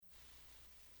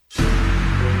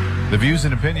The views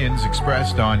and opinions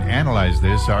expressed on Analyze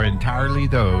This are entirely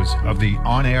those of the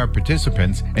on-air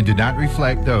participants and do not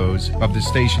reflect those of the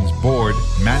station's board,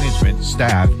 management,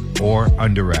 staff, or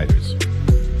underwriters.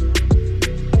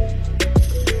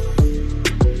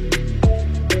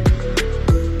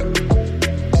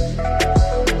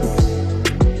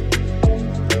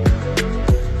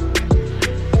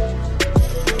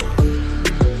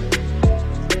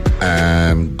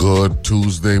 And good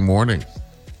Tuesday morning.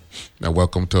 Now,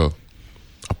 welcome to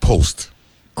a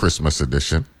post-Christmas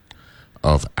edition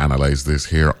of Analyze This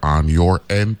here on your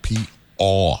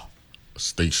NPR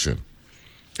station.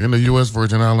 In the U.S.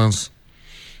 Virgin Islands,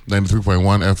 93.1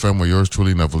 FM with yours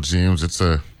truly, Neville James. It's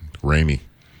rainy.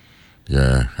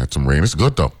 Yeah, had some rain. It's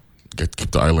good, though.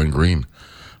 Keep the island green.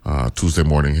 Tuesday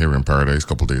morning here in Paradise, a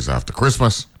couple days after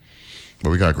Christmas. But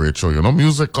we got a great show. You know,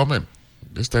 music coming.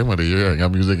 This time of the year, I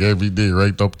got music every day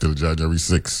right up till January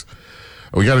 6th.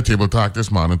 We got a table talk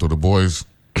this morning to the boys.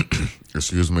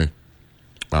 Excuse me.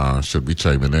 Should be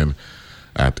chiming in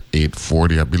at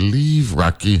 8:40. I believe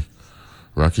Rocky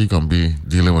gonna be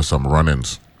dealing with some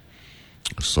run-ins.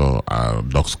 So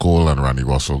Dux Cole and Randy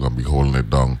Russell gonna be holding it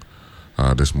down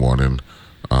this morning.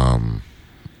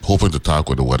 Hoping to talk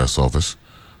with the weather service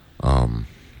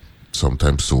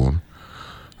sometime soon.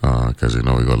 Because, you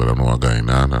know, we got to let them know what's going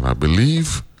on. And I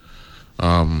believe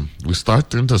we're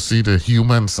starting to see the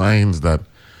human signs that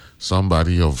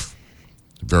somebody of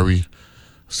very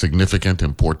significant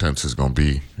importance is going to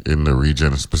be in the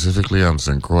region, specifically on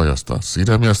St. Croix. I see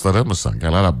them yesterday, my son. Got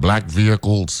a lot of black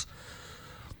vehicles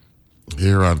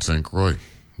here on St. Croix.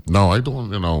 No, I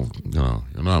don't, you know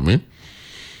what I mean?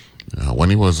 When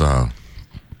he was, either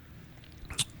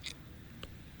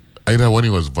when he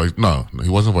was he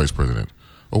wasn't vice president.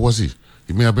 Or was he?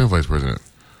 He may have been vice president,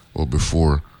 or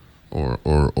before,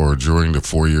 or during the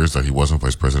 4 years that he wasn't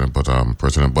vice president. But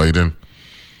President Biden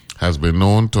has been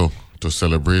known to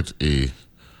celebrate a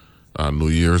New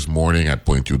Year's morning at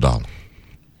Point Udall.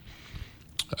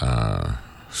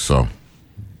 So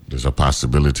there's a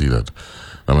possibility that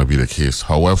might be the case.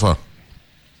 However,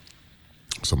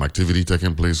 some activity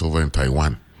taking place over in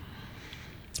Taiwan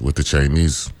with the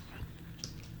Chinese,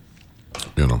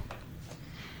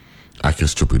 acting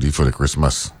stupidly for the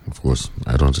Christmas. Of course,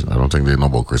 I don't think they know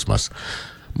about Christmas,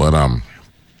 but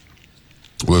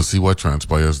we'll see what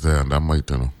transpires there, and that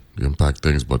might impact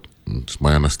things. But it's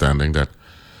my understanding that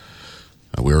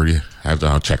we already had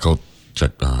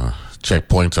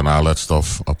checkpoints and all that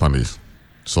stuff up on the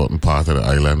certain part of the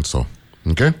island. So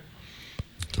okay,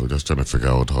 so we're just trying to figure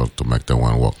out how to make that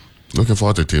one work. Looking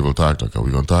forward to table talk. Okay,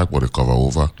 we're gonna talk about the cover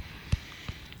over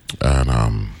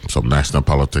and some national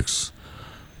politics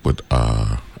with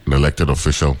an elected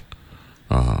official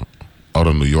out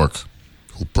of New York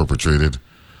who perpetrated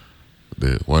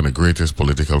one of the greatest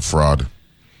political fraud,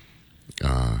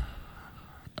 and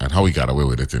how he got away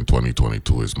with it in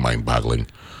 2022 is mind-boggling.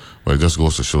 But it just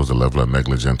goes to show the level of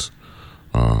negligence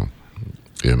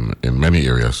in many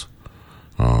areas,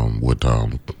 with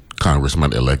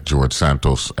Congressman-elect George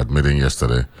Santos admitting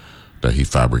yesterday that he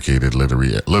fabricated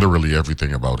literally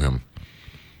everything about him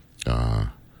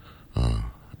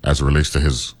as it relates to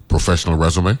his professional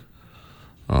resume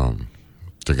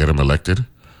to get him elected.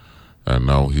 And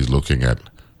now he's looking at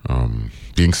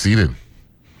being seated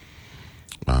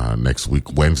next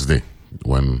week, Wednesday,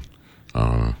 when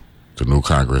the new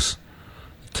Congress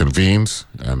convenes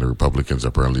and the Republicans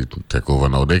apparently take over.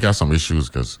 Now, they got some issues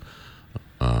because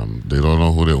they don't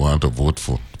know who they want to vote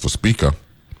for Speaker.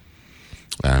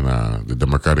 And the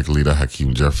Democratic leader,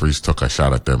 Hakeem Jeffries, took a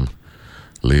shot at them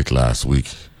late last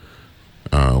week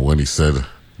when he said,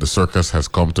 "The circus has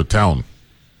come to town.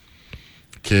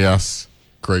 Chaos,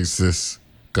 crisis,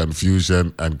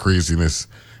 confusion, and craziness,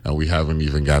 and we haven't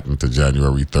even gotten to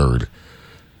January 3rd,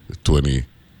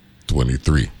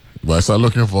 2023. But I start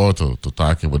looking forward to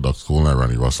talking with Dr. Cole and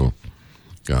Randy Russell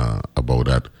about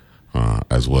that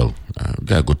as well.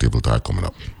 Got a good table talk coming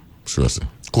up. Sure.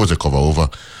 Of course, they cover over.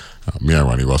 Me and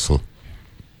Randy Russell,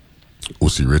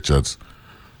 O.C. Richards,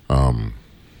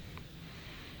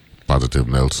 Positive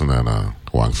Nelson, and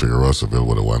Juan Figueroa Seville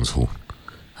were the ones who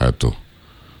had to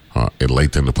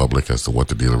enlighten the public as to what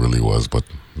the deal really was. But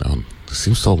it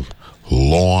seems so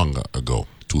long ago,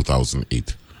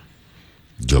 2008,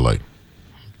 July.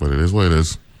 But it is what it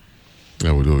is.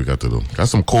 Yeah, we do what we got to do. Got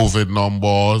some COVID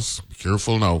numbers. Be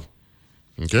careful now.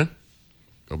 Okay?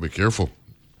 Gotta be careful.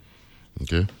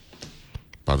 Okay?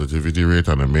 Positivity rate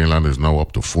on the mainland is now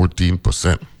up to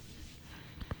 14%.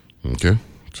 Okay?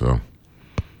 So,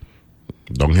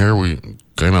 down here, we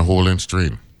kind of holding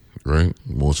straight, right?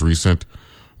 Most recent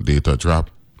data drop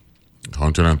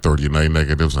 139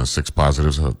 negatives and 6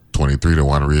 positives, a 23 to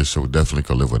 1 ratio. We definitely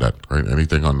could live with that, right?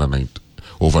 Anything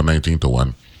over 19 to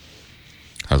 1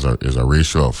 is a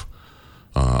ratio of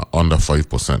under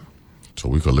 5%. So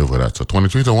we could live with that. So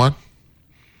 23 to 1,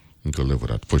 we could live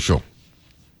with that for sure.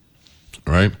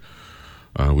 All right?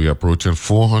 We are approaching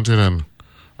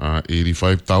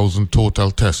 485,000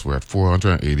 total tests. We're at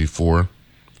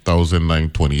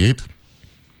 484,928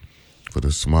 for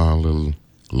this small little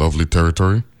lovely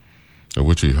territory, of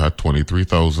which we had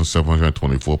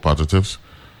 23,724 positives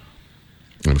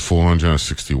and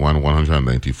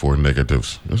 194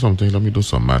 negatives. There's something, let me do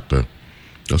some math there,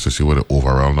 just to see what the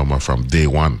overall number from day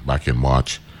one back in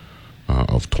March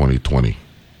of 2020.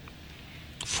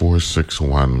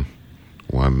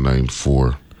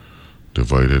 461,194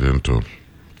 divided into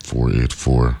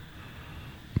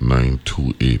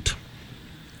 484,928.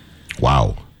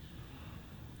 Wow.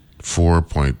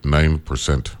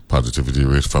 4.9% positivity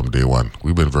rate from day one.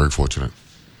 We've been very fortunate.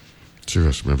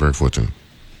 Seriously, been very fortunate.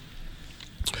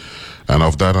 And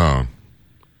of that,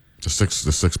 the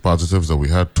six positives that we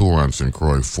had, 2 were on St.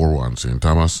 Croix, 4 were on St.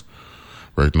 Thomas.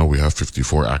 Right now we have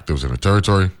 54 actives in the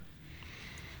territory,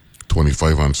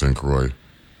 25 on St. Croix,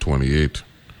 28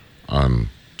 on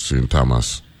St.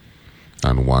 Thomas,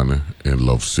 and 1 in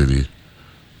Love City,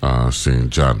 St.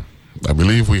 John. I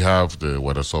believe we have the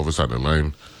weather service on the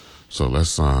line, so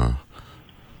let's have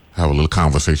a little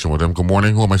conversation with them. Good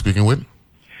morning. Who am I speaking with?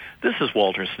 This is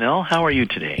Walter Snell. How are you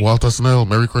today? Walter Snell.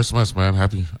 Merry Christmas, man.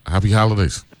 Happy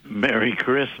holidays. Merry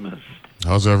Christmas.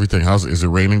 How's everything? Is it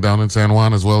raining down in San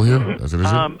Juan as well here? As it is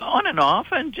on and off,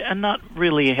 and not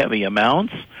really heavy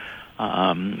amounts.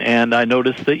 And I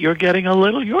noticed that you're getting a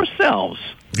little yourselves.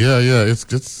 Yeah.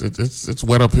 It's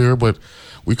wet up here, but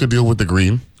we could deal with the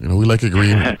green. You know, we like it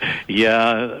green.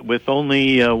 Yeah, with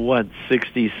only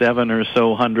 67 or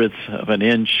so hundredths of an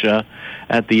inch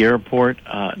at the airport.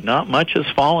 Not much has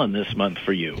fallen this month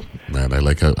for you. Man, I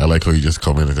like how you just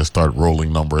come in and just start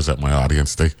rolling numbers at my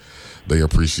audience. They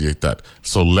appreciate that.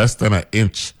 So less than an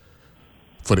inch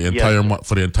for the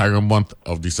entire month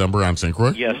of December on St.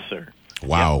 Croix? Yes, sir.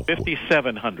 Wow. Yeah,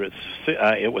 57 hundredths.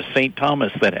 It was St.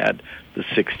 Thomas that had the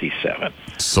 67.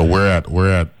 So we're at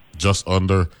just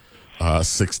under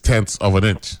 6/10 of an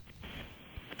inch.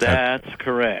 That's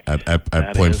correct. At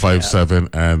 0.57,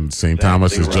 and St.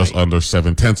 Thomas is just under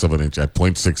 7/10 of an inch at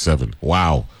 0.67.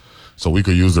 Wow. So we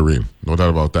could use the rain. No doubt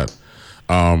about that.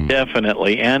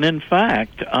 Definitely. And in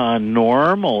fact,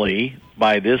 normally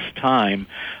by this time,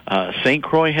 St.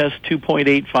 Croix has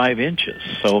 2.85 inches.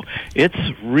 So it's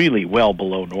really well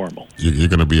below normal. You're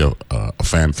going to be a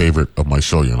fan favorite of my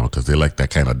show, you know, because they like that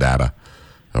kind of data.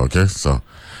 Okay? So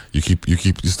you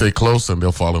stay close and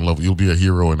they'll fall in love. You'll be a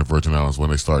hero in the Virgin Islands when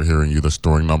they start hearing you just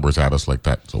throwing numbers at us like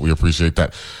that. So we appreciate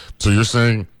that. So you're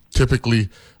saying typically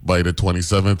by the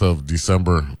 27th of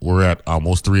December, we're at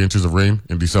almost 3 inches of rain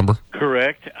in December?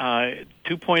 Correct.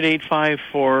 2.85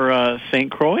 for St.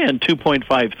 Croix and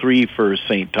 2.53 for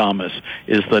St. Thomas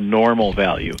is the normal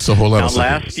value. So hold on now, a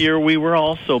second. last year we were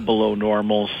also below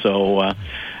normal, so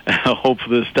hope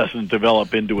this doesn't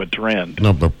develop into a trend.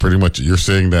 No, but pretty much you're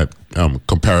saying that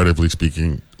comparatively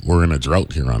speaking, we're in a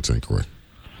drought here on St. Croix.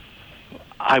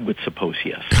 I would suppose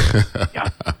yes. Yeah.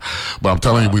 But I'm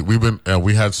telling you,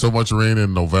 we had so much rain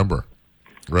in November,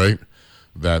 right,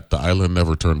 that the island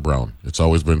never turned brown. It's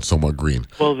always been somewhat green.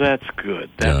 Well, that's good.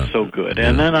 That's so good.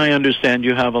 And then I understand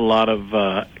you have a lot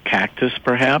of cactus,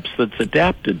 perhaps, that's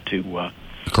adapted to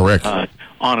correct on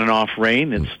and off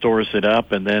rain. It stores it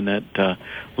up, and then it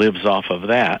lives off of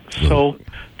that. So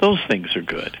those things are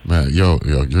good. Man, you're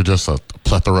just a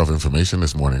plethora of information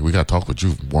this morning. We got to talk with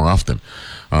you more often.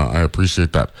 I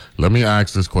appreciate that. Let me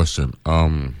ask this question.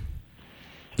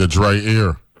 The dry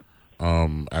air,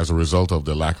 as a result of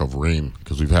the lack of rain,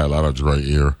 because we've had a lot of dry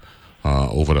air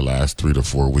over the last 3 to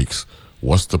 4 weeks,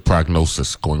 what's the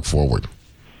prognosis going forward?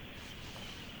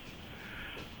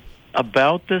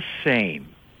 About the same,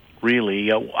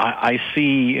 really. I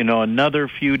see, another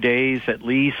few days at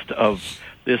least of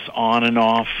this on and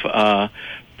off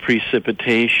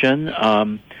precipitation.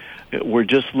 We're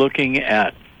just looking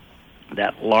at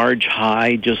that large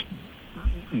high just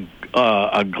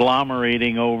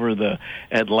agglomerating over the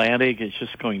Atlantic. It's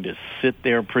just going to sit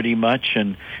there pretty much.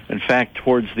 And in fact,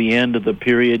 towards the end of the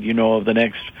period, of the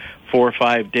next 4 or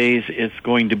 5 days, it's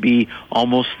going to be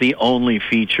almost the only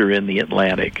feature in the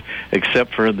Atlantic,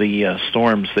 except for the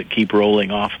storms that keep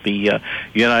rolling off the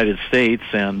United States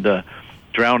and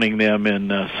drowning them in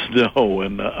snow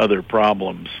and other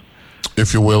problems.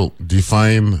 If you will,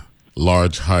 define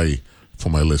large high for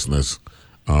my listeners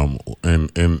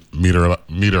in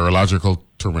meteorological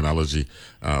terminology.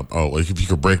 If you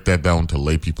could break that down to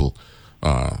lay people,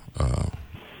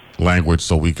 language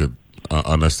so we could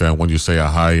understand when you say a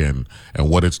high and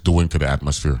what it's doing to the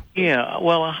atmosphere? Yeah,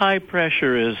 well, a high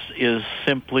pressure is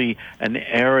simply an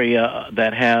area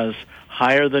that has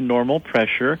higher than normal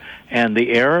pressure, and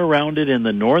the air around it in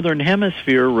the northern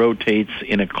hemisphere rotates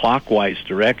in a clockwise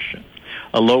direction.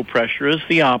 A low pressure is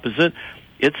the opposite.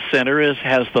 Its center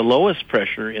has the lowest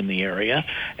pressure in the area,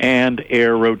 and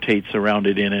air rotates around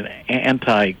it in an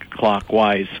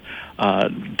anti-clockwise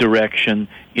direction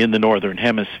in the northern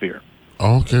hemisphere.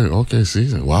 Okay,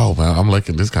 see, wow, man, I'm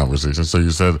liking this conversation. So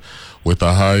you said with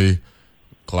a high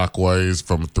clockwise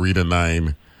from 3 to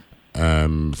 9,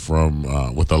 and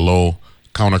from with a low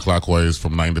counterclockwise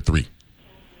from 9 to 3.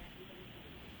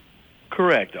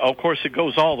 Correct. Of course, it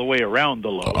goes all the way around the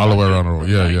low. All the way around the low.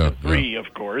 Yeah. 3,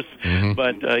 of course. Mm-hmm.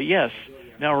 But yes.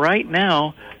 Now, right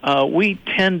now, we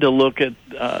tend to look at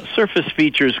surface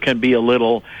features can be a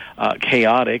little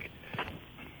chaotic,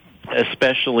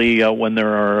 especially when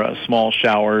there are small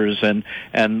showers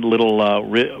and little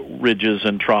ridges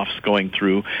and troughs going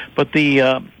through. But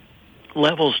the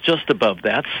levels just above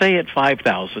that, say at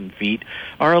 5,000 feet,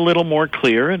 are a little more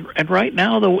clear. And right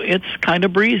now, though, it's kind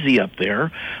of breezy up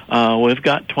there. We've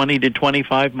got 20 to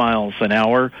 25 miles an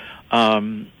hour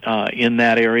in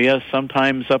that area,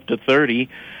 sometimes up to 30.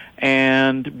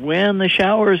 And when the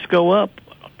showers go up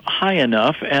high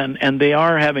enough, and they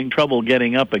are having trouble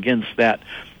getting up against that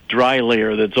dry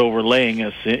layer that's overlaying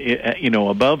us,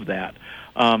 above that,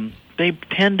 they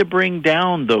tend to bring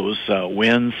down those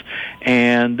winds,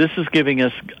 and this is giving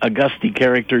us a gusty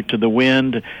character to the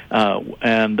wind.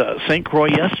 And St. Croix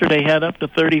yesterday had up to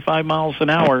 35 miles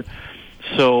an hour.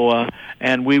 So,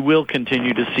 and we will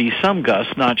continue to see some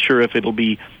gusts. Not sure if it'll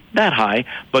be that high,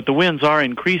 but the winds are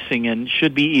increasing and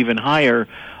should be even higher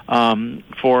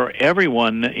for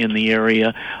everyone in the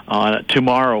area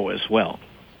tomorrow as well.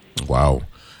 Wow.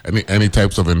 Any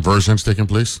types of inversions taking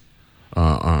place?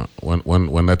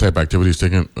 When that type of activity is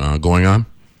going on?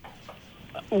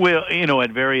 Well,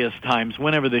 at various times,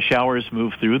 whenever the showers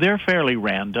move through, they're fairly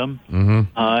random,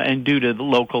 and due to the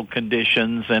local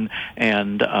conditions and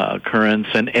currents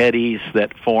and eddies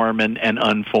that form and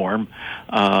unform.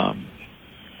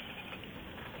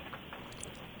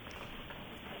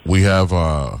 We have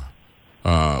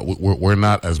we're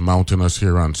not as mountainous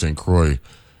here on St. Croix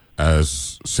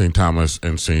as St. Thomas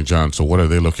and St. John. So what are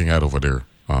they looking at over there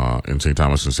in St.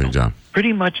 Thomas and St. John?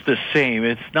 Pretty much the same.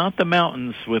 It's not the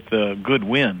mountains with the good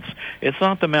winds. It's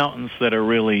not the mountains that are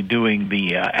really doing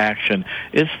the action.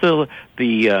 It's the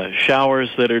showers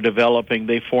that are developing.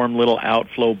 They form little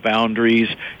outflow boundaries.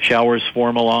 Showers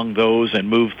form along those and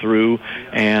move through,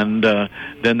 and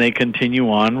then they continue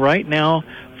on. Right now,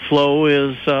 flow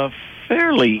is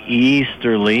fairly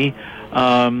easterly.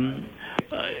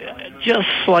 Just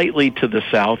slightly to the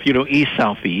south,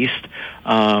 east-southeast.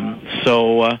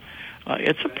 So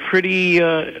it's a pretty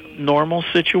normal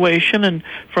situation, and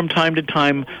from time to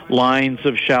time, lines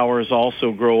of showers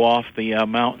also grow off the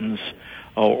mountains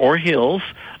or hills,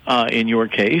 in your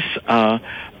case,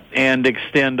 and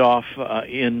extend off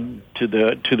into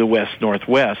the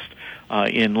west-northwest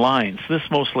in lines. This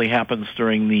mostly happens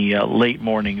during the late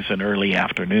mornings and early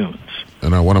afternoons.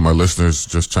 And one of my listeners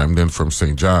just chimed in from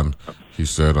St. John. He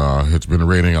said it's been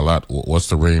raining a lot. What's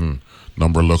the rain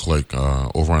number look like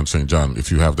over on St. John,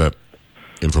 if you have that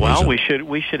information? Well,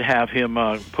 we should have him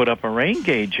put up a rain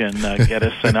gauge and get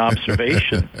us an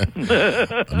observation.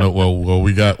 No,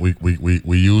 we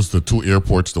use the two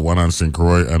airports, the one on St.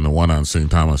 Croix and the one on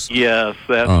St. Thomas. Yes,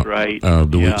 that's right.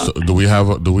 Do we have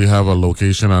a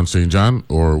location on St. John,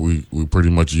 or we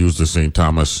pretty much use the St.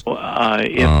 Thomas,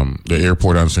 the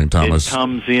airport on St. Thomas?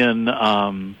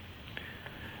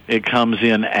 It comes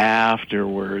in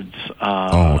afterwards.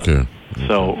 Okay.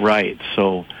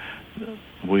 So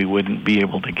we wouldn't be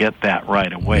able to get that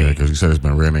right away. Yeah, because you said it's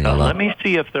been raining a lot. Let me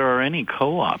see if there are any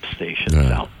co-op stations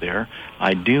out there.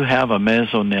 I do have a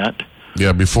Mesonet.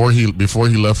 Yeah, before he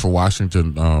left for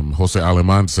Washington, Jose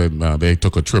Aleman said they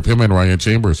took a trip. Him and Ryan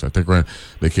Chambers, I think,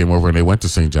 they came over and they went to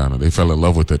St. John and they fell in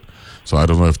love with it. So I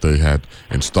don't know if they had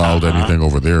installed anything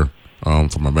over there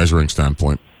from a measuring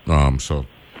standpoint. From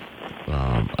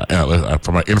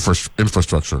an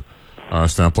infrastructure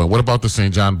standpoint. What about the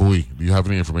St. John buoy? Do you have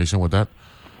any information with that?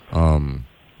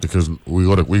 Because we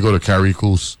go to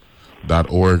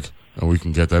caricus.org and we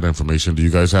can get that information. Do you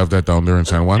guys have that down there in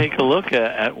San Juan? Take a look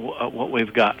at what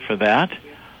we've got for that.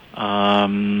 I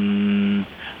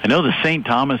know the St.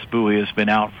 Thomas buoy has been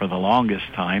out for the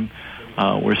longest time.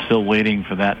 We're still waiting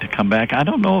for that to come back. I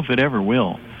don't know if it ever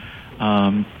will.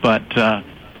 But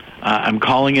I'm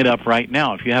calling it up right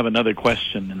now if you have another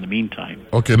question in the meantime.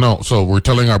 Okay, no. So we're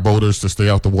telling our boaters to stay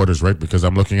out the waters, right? Because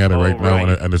I'm looking at it right now,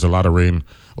 and there's a lot of rain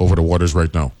over the waters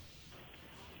right now.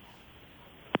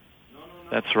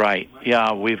 That's right.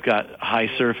 Yeah, we've got high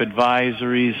surf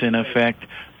advisories in effect.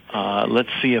 Let's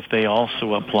see if they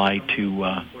also apply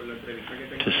to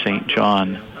St.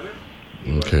 John.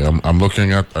 Okay, I'm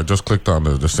looking at. I just clicked on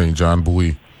the St. John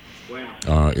buoy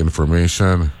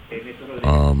information.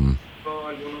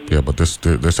 Yeah, but this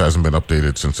hasn't been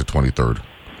updated since the 23rd.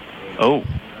 Oh.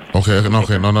 Okay, no.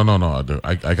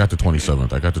 I got the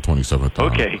 27th. I got the 27th.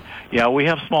 Okay. Yeah, we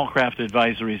have small craft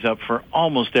advisories up for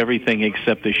almost everything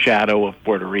except the shadow of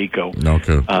Puerto Rico.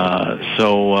 Okay.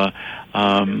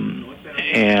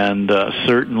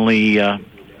 Certainly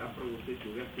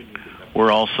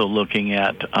we're also looking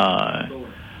at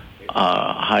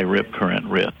high rip current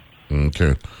risk.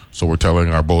 Okay. So we're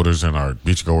telling our boaters and our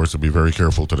beachgoers to be very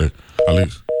careful today. At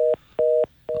least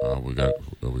we got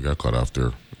cut off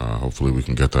there. Hopefully we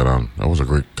can get that on. That was a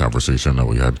great conversation that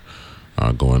we had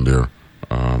going there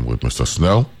with Mr.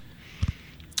 Snell.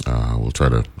 We'll try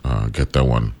to get that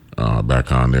one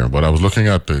back on there. But I was looking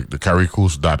at the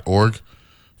carrycoos.org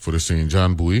for the St.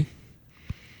 John buoy.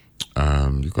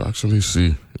 And you can actually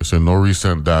see, it's in no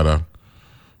recent data,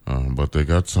 but they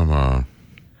got some,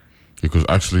 you could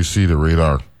actually see the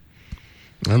radar.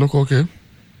 They look okay.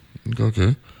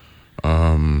 Okay.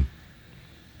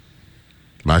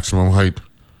 Maximum height,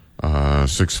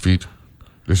 6 feet.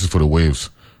 This is for the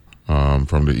waves.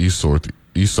 From the east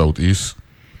southeast,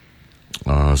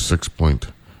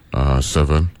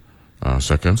 6.7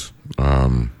 seconds.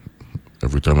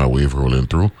 Every time a wave rolling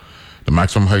through. The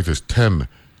maximum height is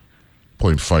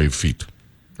 10.5 feet,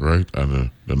 right? And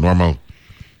the normal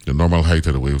height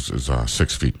of the waves is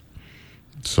 6 feet.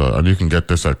 So, and you can get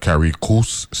this at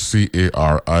Carrycoos,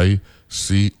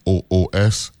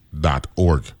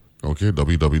 CARICOOS.org. Okay,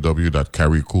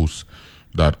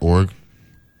 www.carrycoos.org.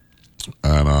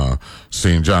 And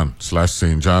St. John,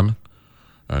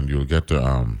 and you'll get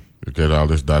all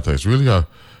this data. It's really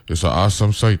it's an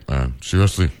awesome site, man.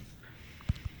 Seriously,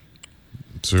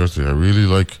 I really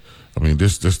like. I mean,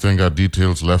 this thing got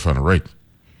details left and right.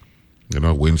 You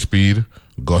know, wind speed,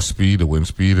 gust speed. The wind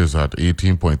speed is at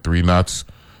 18.3 knots.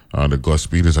 The gust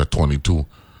speed is at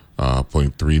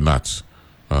 22.3 knots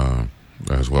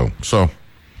as well. So,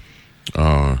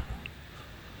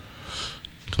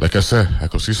 like I said, I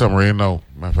could see some rain now.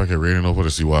 Matter of fact, it's raining over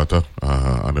the seawater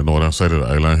on the northern side of the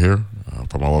island here,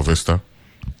 from our vista,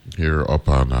 here up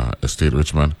on Estate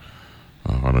Richmond,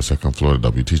 on the second floor of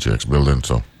the WTJX building.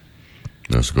 So,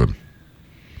 that's good.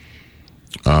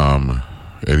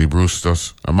 Eddie Bruce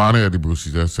I'm on Eddie Bruce.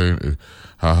 He's just saying,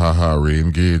 ha,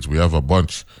 rain gauge. We have a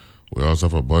bunch. We also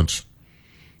have a bunch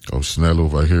of Snell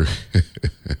over here.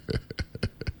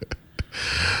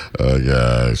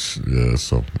 Gosh. Yeah,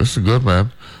 so this is good,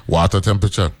 man. Water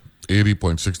temperature,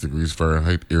 80.6 degrees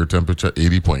Fahrenheit. Air temperature,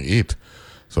 80.8.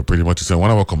 So pretty much,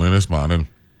 when I was coming in this morning,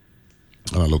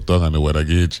 and I looked down on the weather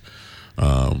gauge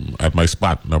at my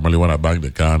spot. Normally when I bang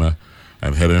the corner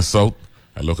and heading south,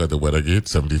 I look at the weather gauge,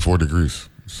 74 degrees.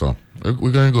 So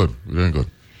we're going good.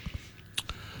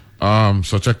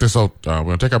 So check this out. We're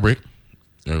going to take a break.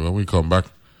 And when we come back,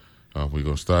 we're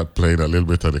going to start playing a little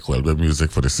bit of the Quelbet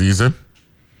music for the season.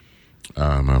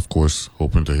 And, of course,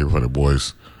 hoping to hear from the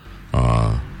boys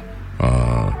for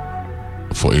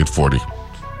 8:40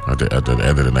 at the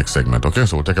end of the next segment. Okay,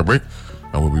 so we'll take a break,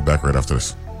 and we'll be back right after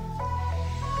this.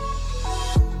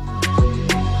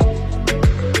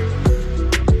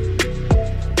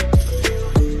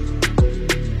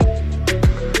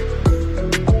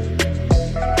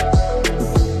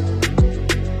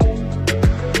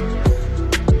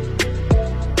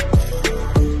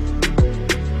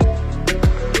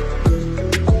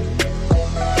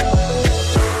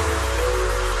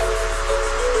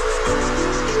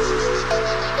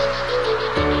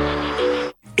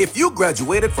 If you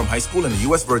graduated from high school in the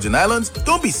U.S. Virgin Islands,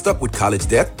 don't be stuck with college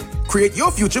debt. Create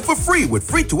your future for free with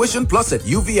Free Tuition Plus at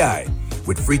UVI.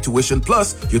 With Free Tuition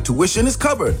Plus, your tuition is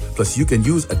covered. Plus, you can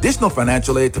use additional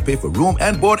financial aid to pay for room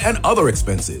and board and other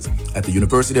expenses. At the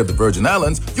University of the Virgin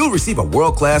Islands, you'll receive a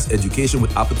world-class education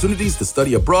with opportunities to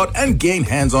study abroad and gain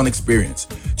hands-on experience.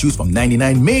 Choose from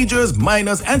 99 majors,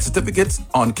 minors, and certificates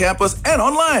on campus and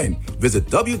online. Visit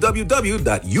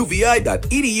www.uvi.edu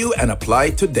and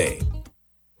apply today.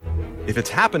 If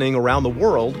it's happening around the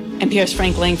world. NPR's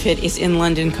Frank Langfitt is in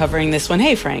London covering this one.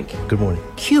 Hey, Frank. Good morning.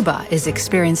 Cuba is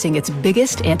experiencing its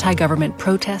biggest anti-government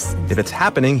protests. If it's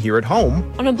happening here at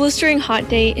home. On a blistering hot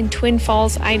day in Twin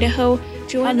Falls, Idaho,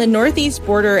 On the northeast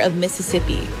border of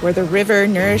Mississippi, where the river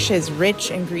nourishes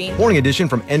rich and green. Morning Edition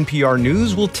from NPR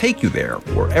News will take you there,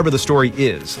 wherever the story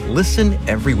is. Listen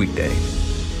every weekday.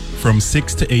 From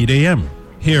 6 to 8 a.m.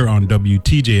 here on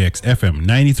WTJX FM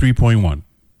 93.1.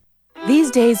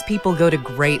 These days, people go to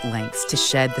great lengths to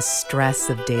shed the stress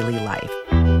of daily life.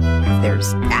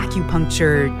 There's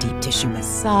acupuncture, deep tissue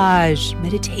massage,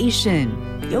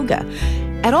 meditation, yoga.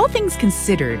 At All Things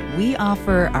Considered, we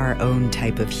offer our own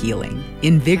type of healing,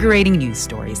 invigorating news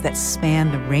stories that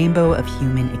span the rainbow of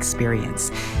human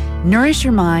experience. Nourish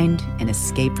your mind and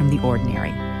escape from the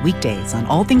ordinary. Weekdays on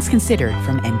All Things Considered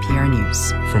from NPR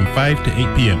News. From 5 to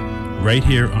 8 p.m., right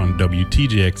here on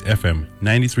WTJX FM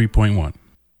 93.1.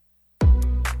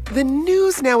 The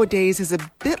news nowadays is a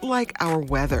bit like our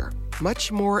weather,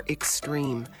 much more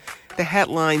extreme. The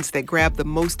headlines that grab the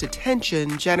most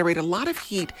attention generate a lot of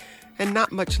heat and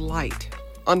not much light.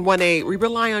 On 1A, we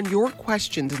rely on your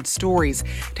questions and stories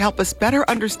to help us better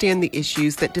understand the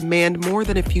issues that demand more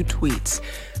than a few tweets.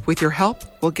 With your help,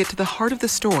 we'll get to the heart of the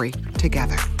story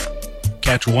together.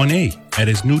 Catch 1A at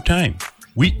its new time,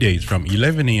 weekdays from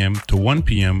 11 a.m. to 1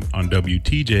 p.m. on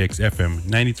WTJX FM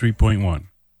 93.1.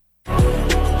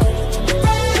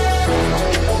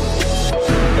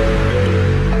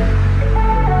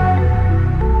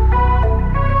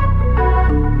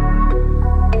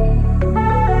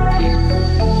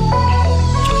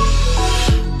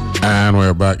 And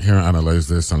we're back here to analyze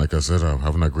this. And like I said, I'm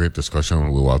having a great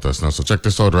discussion with Walter Snell. So check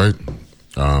this out, right?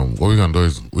 What we're going to do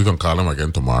is we're going to call him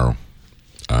again tomorrow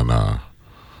and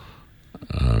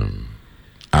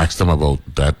ask them about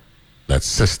that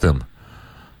system.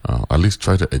 At least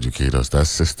try to educate us. That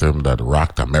system that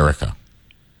rocked America.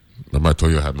 Remember I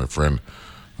told you I had my friend,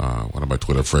 one of my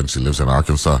Twitter friends, he lives in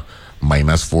Arkansas,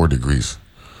 -4 degrees.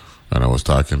 And I was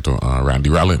talking to Randy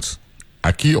Rollins,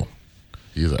 Akio.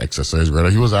 He's an exercise rider.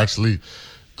 He was actually,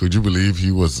 could you believe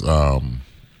he was an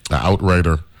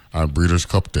outrider on Breeders'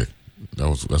 Cup Day.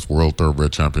 That's World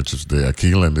Thoroughbred Championships Day at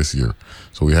Keeneland this year.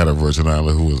 So we had a Virgin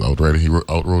Island who was outriding. He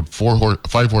outrode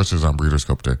 5 horses on Breeders'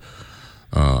 Cup Day.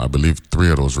 I believe 3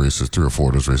 or 4 of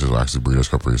those races were actually Breeders'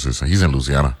 Cup races. And he's in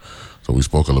Louisiana. So we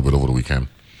spoke a little bit over the weekend.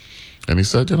 And he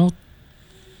said,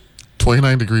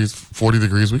 29 degrees, 40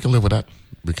 degrees, we can live with that.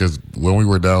 Because when we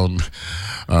were down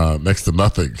next to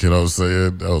nothing, you know what I'm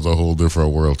saying? That was a whole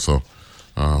different world. So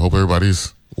I hope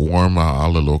everybody's warm,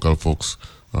 all the local folks,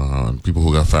 and people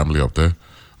who got family up there.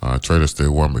 Try to stay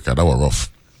warm because that was rough.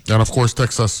 And of course,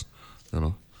 Texas,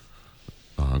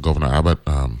 Governor Abbott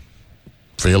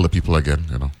failed the people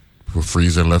again, for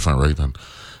freezing left and right and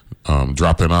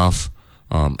dropping off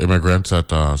immigrants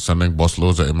sending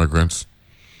busloads of immigrants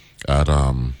at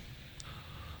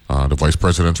the vice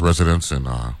president's residence in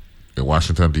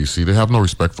Washington, D.C. They have no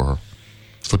respect for her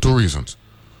for 2 reasons.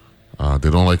 They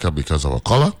don't like her because of her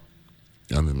color,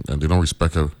 and they don't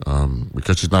respect her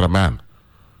because she's not a man.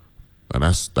 And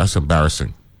that's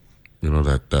embarrassing.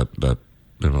 That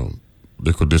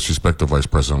they could disrespect the vice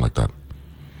president like that.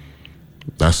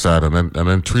 That's sad. And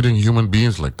then treating human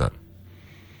beings like that.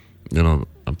 I'm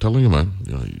telling you, man.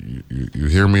 You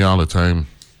hear me all the time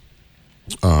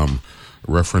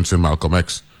referencing Malcolm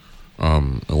X.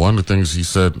 One of the things he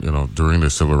said, during the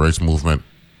civil rights movement,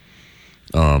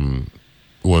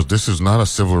 was this is not a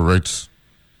civil rights,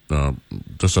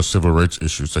 just a civil rights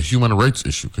issue. It's a human rights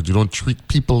issue because you don't treat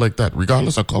people like that,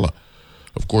 regardless of color.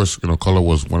 Of course, color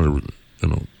was one of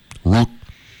the, root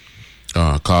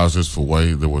causes for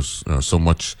why there was so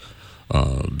much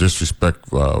disrespect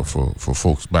for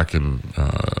folks back in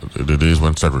the days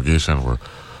when segregation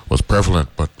was prevalent.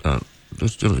 But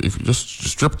if you just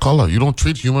strip color, you don't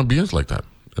treat human beings like that,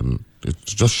 and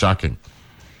it's just shocking.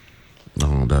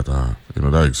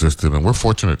 That existed, and we're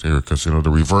fortunate here because the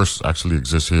reverse actually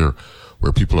exists here,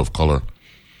 where people of color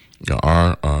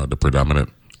are the predominant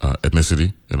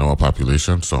ethnicity in our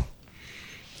population. So,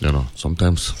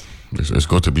 sometimes it's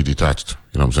good to be detached.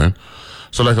 You know what I'm saying?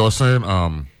 So, like I was saying,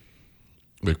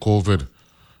 with COVID,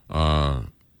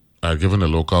 given the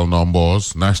local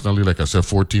numbers, nationally, like I said,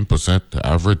 14%, the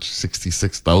average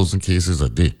 66,000 cases a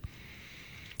day.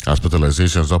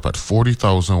 Hospitalizations up at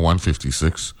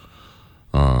 40,156,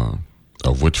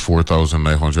 of which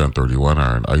 4,931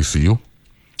 are in ICU.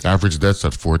 Average deaths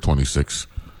at 426.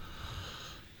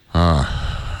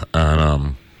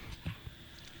 And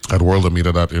at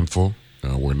worldometer.info,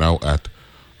 we're now at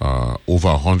over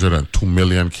 102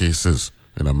 million cases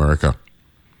in America,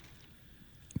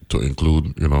 to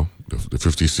include, the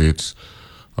 50 states,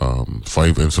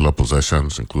 5 insular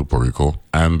possessions, include Puerto Rico,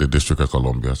 and the District of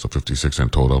Columbia, so 56 in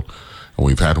total. And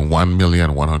we've had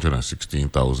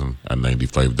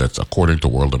 1,116,095 deaths, according to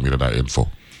worldometer.info.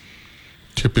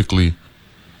 Typically,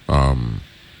 New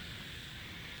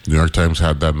York Times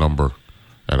had that number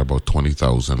at about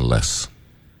 20,000 less.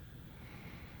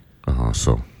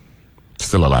 So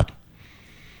still a lot.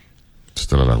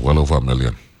 Well over 1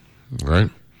 million. Right?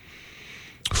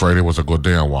 Friday was a good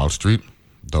day on Wall Street.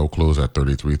 Dow closed at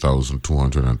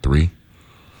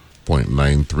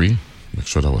 33,203.93. Make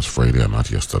sure that was Friday and not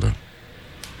yesterday.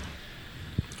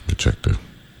 Let me check the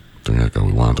thing.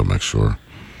 We wanted to make sure.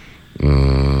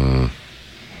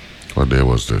 What day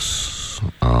was this?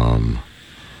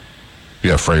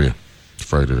 Friday.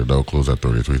 Friday, the Dow closed at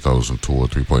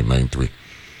 33,203.93.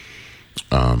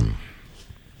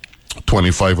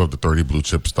 25 of the 30 blue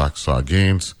chip stocks saw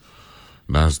gains.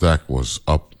 NASDAQ was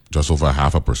up just over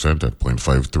 0.5% at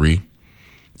 0.53.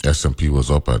 S&P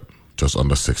was up at just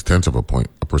under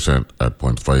 0.6% at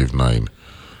 0.59.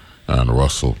 And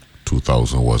Russell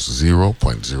 2000 was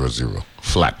 0.00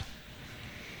 flat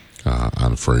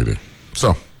on Friday.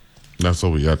 So that's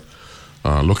what we got.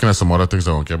 Looking at some other things,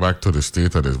 I want to get back to the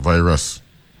state of this virus.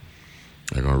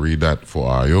 I'm going to read that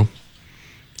for you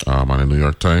on the New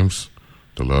York Times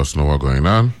to let us know what's going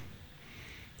on.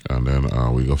 And then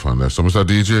we go from there. So, Mr.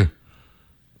 DJ,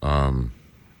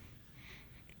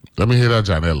 let me hear that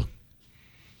Janelle.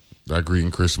 That Green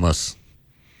Christmas.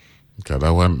 Okay,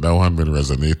 that one been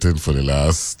resonating for the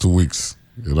last 2 weeks.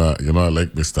 You know, I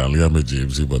like Miss Stanley and Miss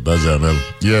Jamesy, but that Janelle,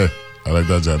 yeah, I like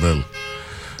that Janelle.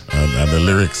 And the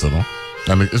lyrics, you know.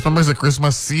 And it's not a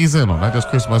Christmas season, not just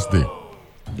Christmas Day.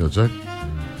 You check?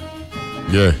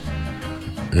 Yeah,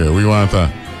 we want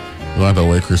a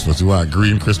white Christmas. We want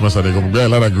green Christmas, and they're going to be a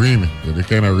lot of green. The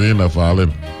kind of rain that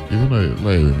falling. Even though it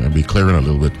might be clearing a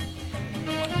little bit.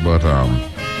 But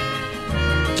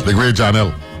the great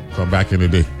Janelle from back in the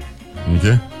day.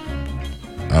 Okay?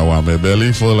 I want my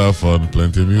belly full of fun,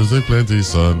 plenty music, plenty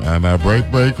sun, and a bright,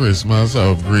 bright Christmas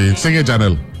of green. Sing it,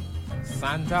 Janelle.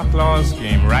 Santa Claus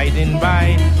came riding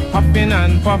by, puffing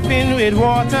and puffing with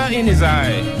water in his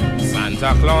eye.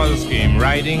 Santa Claus came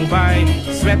riding by,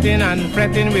 sweating and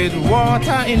fretting with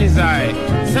water in his eye.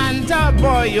 Santa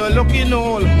boy, you're looking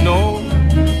old. No,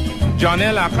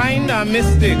 Johnella kinda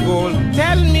missed the goal.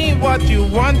 Tell me what you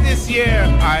want this year.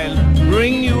 I'll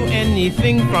bring you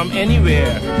anything from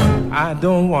anywhere. I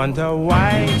don't want a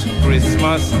white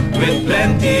Christmas with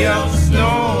plenty of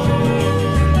snow.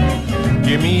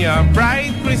 Give me a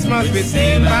bright Christmas with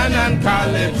Steelman and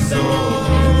Calypso.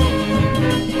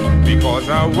 Because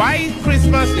a white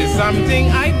Christmas is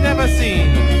something I've never seen.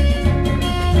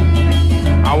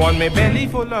 I want my belly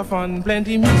full of fun,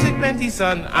 plenty music, plenty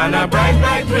sun, and a bright,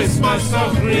 bright Christmas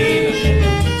of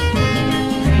green.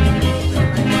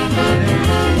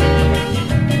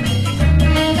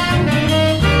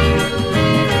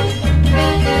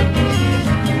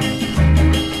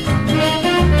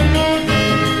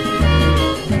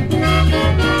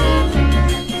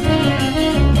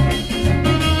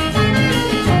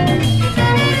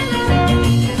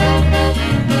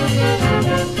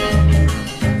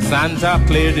 Santa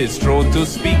cleared his throat to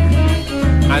speak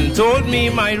and told me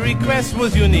my request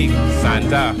was unique.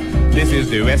 Santa, this is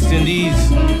the West Indies.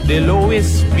 The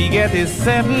lowest we get is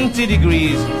 70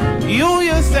 degrees. You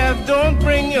yourself don't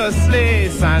bring your sleigh,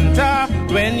 Santa,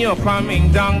 when you're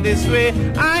coming down this way.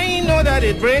 I know that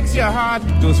it breaks your heart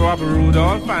to swap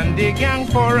Rudolph and the gang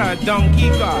for a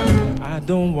donkey cart. I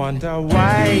don't want a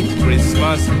white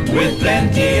Christmas with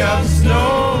plenty of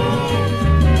snow.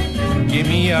 Give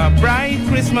me a bright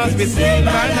Christmas with Steelman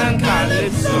and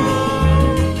Calypso.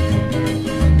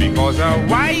 Because a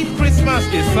white Christmas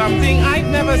is something I've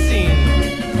never seen.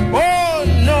 Oh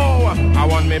no, I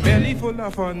want my belly full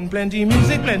of fun, plenty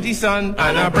music, plenty sun,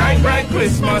 and a bright, bright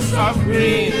Christmas of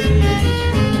green.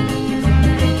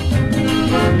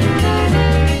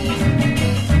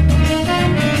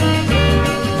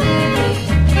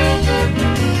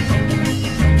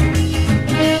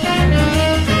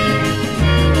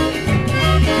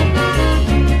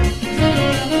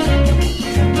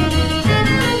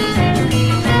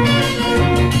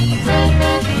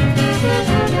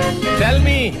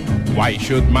 Why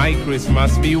should my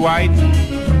Christmas be white?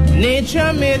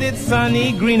 Nature made it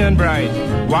sunny, green and bright.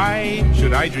 Why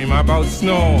should I dream about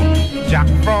snow? Jack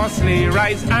Frost, sleigh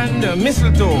rides and the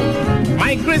mistletoe.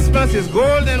 My Christmas is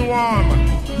gold and warm.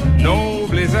 No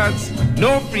blizzards,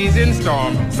 no freezing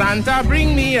storm. Santa,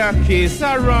 bring me a case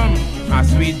of rum, a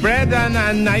sweet bread and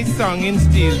a nice song in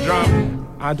steel drum.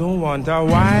 I don't want a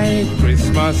white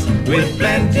Christmas with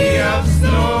plenty of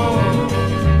snow.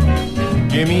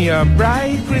 Give me a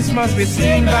bright Christmas with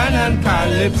Steelman and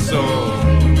Calypso.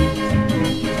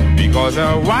 Because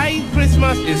a white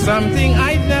Christmas is something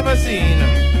I've never seen.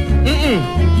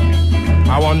 I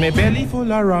I want me belly full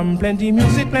of rum, plenty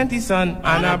music, plenty sun,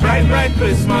 and a bright, bright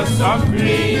Christmas of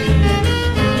green.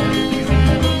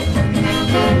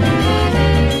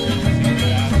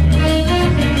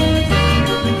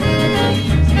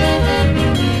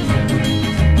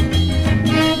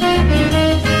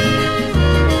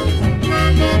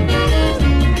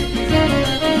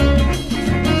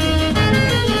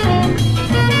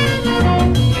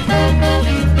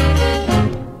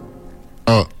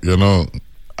 You know,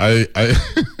 I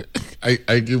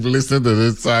keep listening to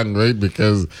this song, right?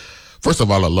 Because first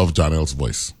of all, I love John L's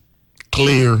voice.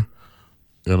 Clear,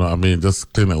 you know, I mean,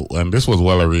 just clean. And this was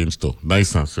well arranged too.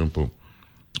 Nice and simple,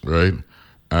 right?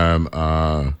 And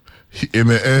in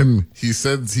the end, he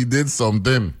said he did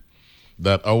something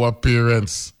that our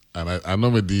parents, and I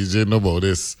know my DJ know about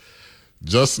this,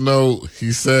 just now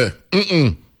he said,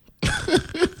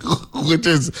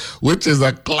 which is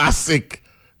a classic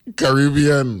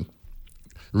Caribbean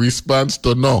response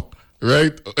to no,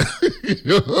 right? You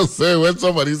know what I'm saying? When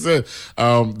somebody said,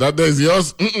 that day is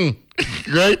yours,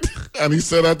 right? And he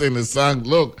said that in the song.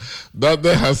 Look, that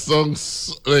day has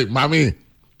songs like Mommy,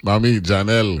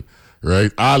 Janelle, right?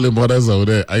 All the mothers out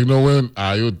there. I know when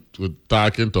you were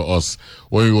talking to us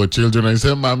when we were children, and he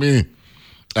said, Mommy,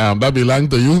 that belong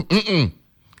to you? You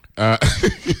know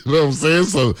what I'm saying?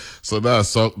 So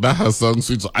that has song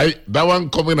sweet. So that one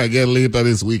coming again later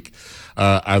this week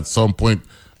at some point.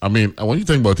 I mean, when you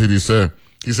think about it, he said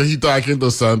he talking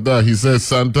to Santa. He said,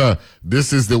 Santa,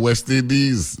 this is the West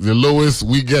Indies. The lowest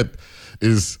we get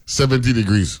is 70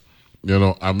 degrees. You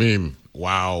know, I mean,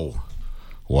 wow.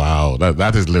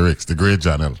 That is lyrics. The great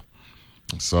Janelle.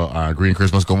 So Green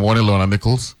Christmas. Good morning, Lorna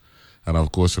Nichols. And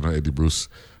of course, you know, Eddie Bruce.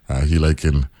 He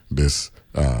liking this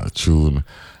tune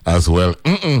as well.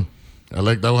 I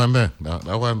like that one there.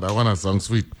 That one has sung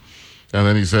sweet. And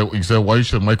then he said, why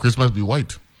should my Christmas be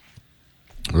white?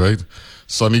 Right?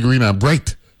 Sunny, green, and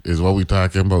bright is what we're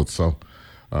talking about. So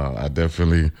I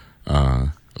definitely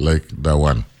like that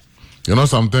one. You know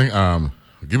something?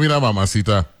 Give me that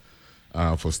Mamacita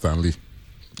for Stanley.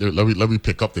 Let me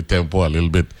pick up the tempo a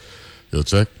little bit. You'll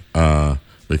check.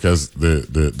 Because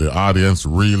the audience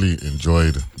really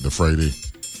enjoyed the Friday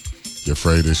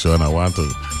show, and I want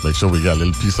to make sure we get a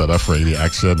little piece of that Friday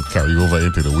action carry over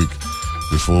into the week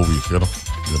before we, you know,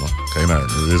 kind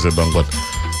of raise it down. But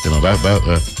you know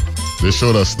that this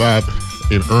show does start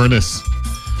in earnest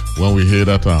when we hear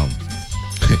that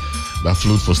that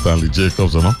flute for Stanley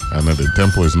Jacobs, you know, and then the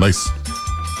tempo is nice.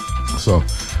 So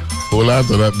hold on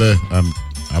to that there, and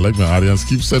I like my audience.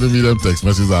 Keep sending me them text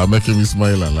messages that are making me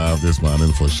smile and laugh this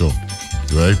morning for sure,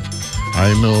 right?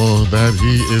 I know that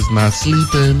he is not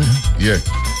sleeping. Yeah.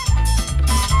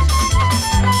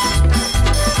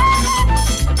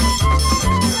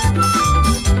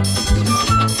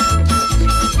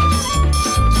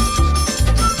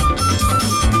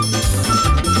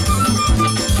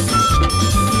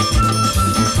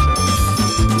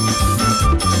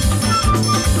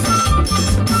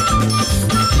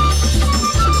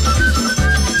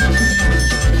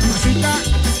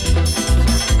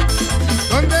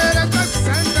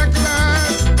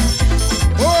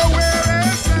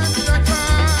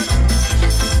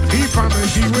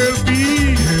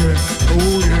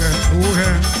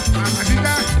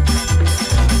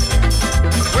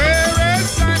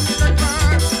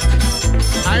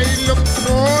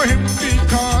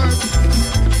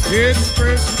 It's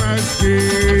Christmas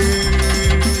Day.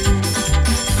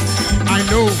 I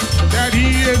know that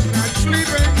he is not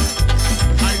sleeping.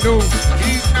 I know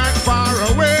he's not far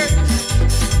away.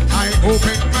 I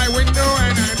open my window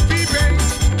and I'm peeping,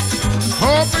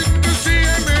 hoping to see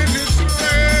him in his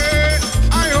sleigh.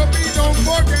 I hope he don't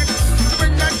forget to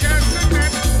bring that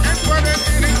castanet and put it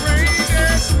in his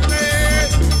reindeer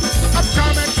sleigh. Up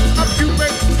Comet, up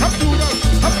Cupid, up Doodle,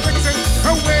 up Vixen,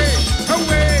 away,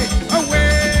 away,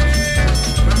 away.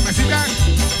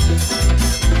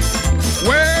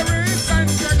 Where is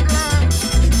Santa Claus?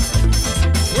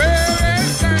 Where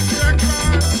is Santa Claus?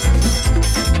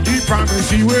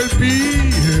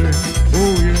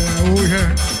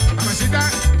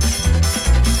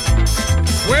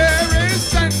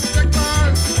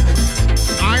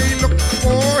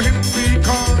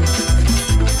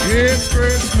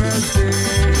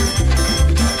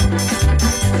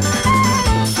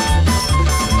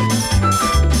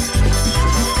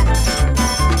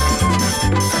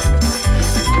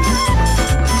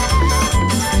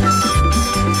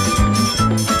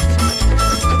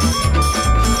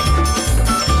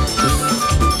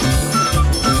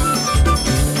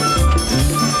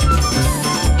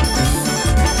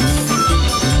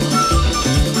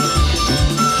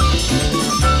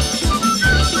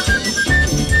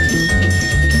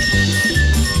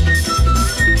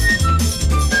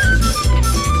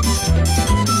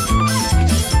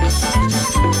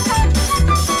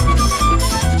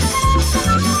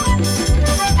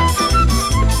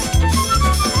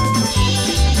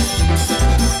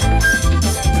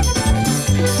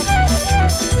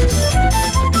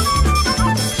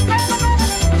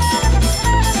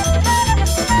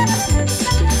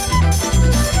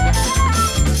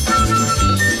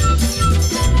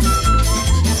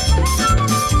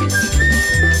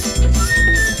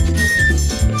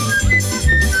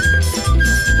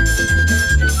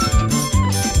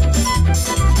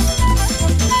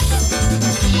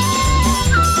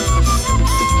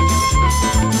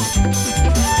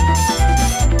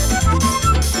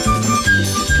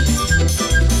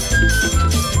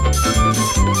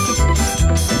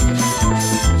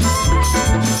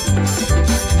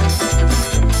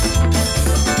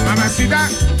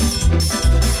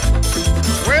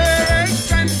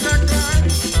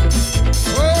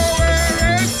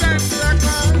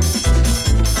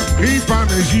 He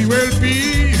promised he will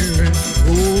be here.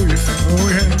 Oh yeah, oh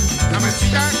yeah. I'm a see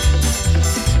that.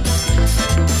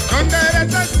 Sunday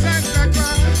there's a Santa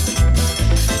Claus.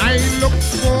 I look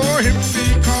for him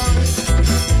because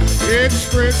it's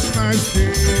Christmas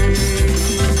Day.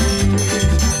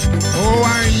 Oh,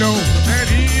 I know that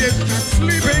he is not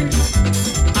sleeping.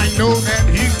 I know that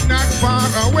he's not far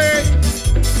away.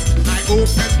 I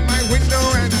open my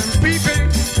window and I'm peeping,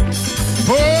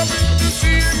 hoping to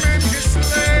see him in his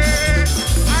sleigh.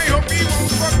 I hope he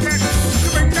won't forget to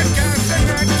bring that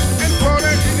castanet and put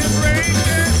it in his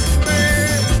reindeer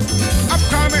sleigh. Up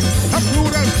Comet, up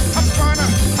Rudolph, up Fauna,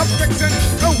 up Vixen,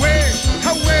 away,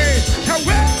 away,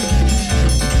 away.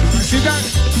 I see that.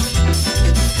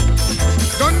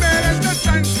 Don't let us the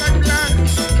Santa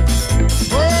Claus.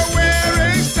 Oh,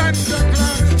 where is Santa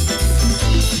Claus?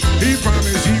 He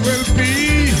promised he will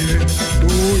be here.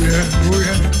 Oh yeah, oh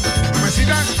yeah. I'ma see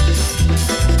that.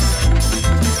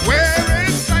 Where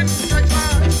is Santa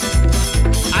Claus?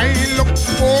 I look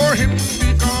for him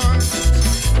because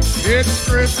it's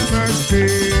Christmas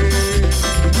Day.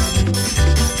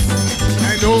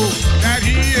 I know that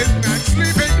he is not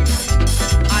sleeping.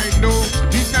 I know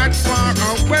he's not far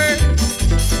away.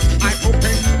 I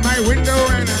open my window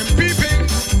and I'm peeping,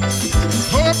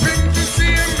 hoping to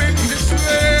see him in his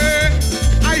sleigh.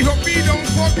 I hope he don't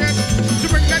forget to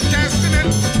bring that castanet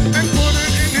and put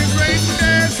it in his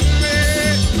reindeer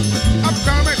sleigh. Up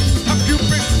Comet, up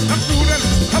Cupid, up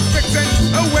Rudolph, up Vixen,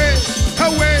 away,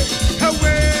 away,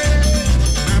 away.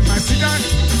 Mama, see that?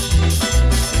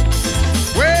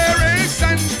 Where is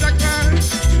Santa Claus?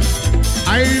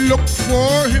 I look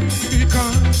for him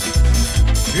because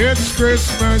it's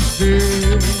Christmas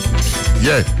Day.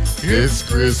 Yeah, it's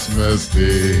Christmas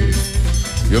Day.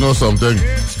 You know something?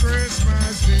 It's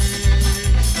Christmas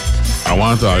Day. I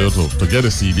want Ayoto to get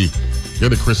a CD.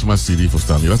 Get a Christmas CD for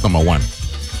Stanley. That's number one.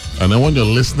 And then when you're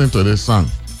listening to this song,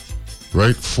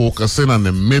 right, focusing on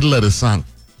the middle of the song,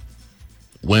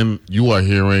 when you are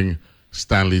hearing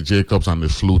Stanley Jacobs on the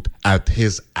flute at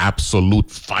his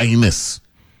absolute finest.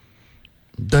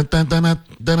 I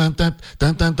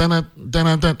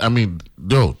mean,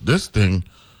 yo, this thing,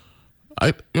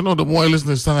 the more I listen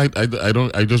to this song, I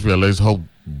just realize how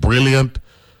brilliantly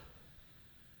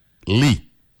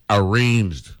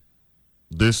arranged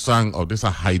this song, or this a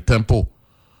high tempo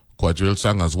quadrille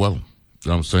song as well. You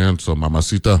know what I'm saying? So,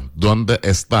 Mamacita, ¿Dónde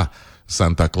está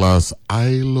Santa Claus?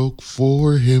 I look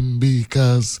for him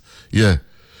because, yeah,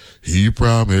 he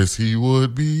promised he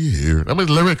would be here. I mean,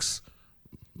 lyrics.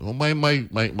 Oh, my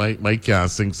can't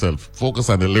sing self.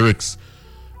 Focus on the lyrics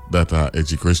that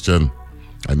Edgy Christian,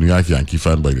 a New York Yankee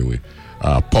fan, by the way,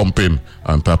 pumping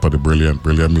on top of the brilliant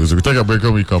music. We take a break.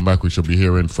 When we come back, we should be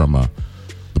hearing from the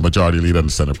Majority Leader and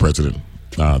the Senate President,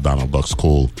 Donald Ducks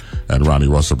Cole and Ronnie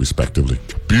Russell, respectively.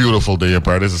 Beautiful day in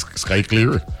Paris. It's sky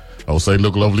clear. Outside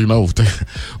look lovely now.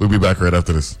 We'll be back right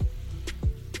after this.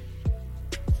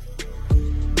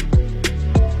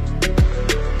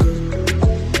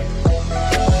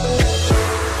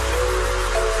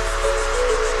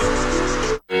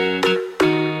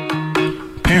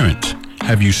 Parents,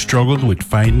 have you struggled with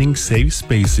finding safe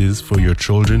spaces for your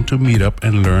children to meet up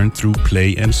and learn through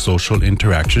play and social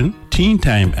interaction? Teen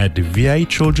Time at the VI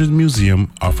Children's Museum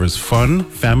offers fun,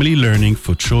 family learning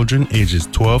for children ages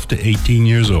 12 to 18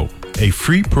 years old. A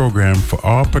free program for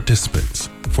all participants.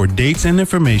 For dates and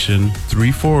information,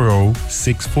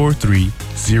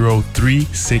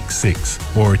 340-643-0366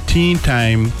 or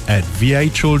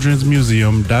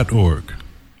teentime@vichildrensmuseum.org.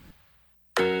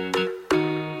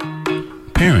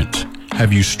 Parents,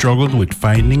 have you struggled with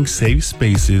finding safe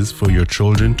spaces for your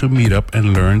children to meet up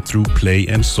and learn through play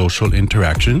and social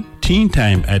interaction? Teen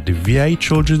Time at the VI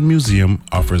Children's Museum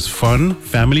offers fun,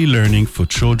 family learning for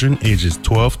children ages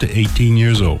 12 to 18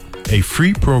 years old. A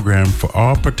free program for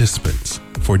all participants.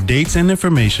 For dates and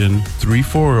information,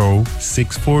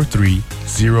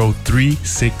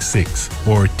 340-643-0366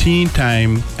 or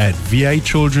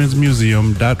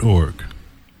teentime@vichildrensmuseum.org.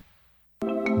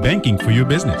 Banking for your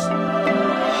business.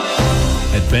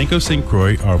 At Bank of St.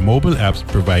 Croix, our mobile apps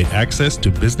provide access to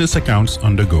business accounts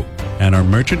on the go, and our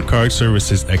merchant card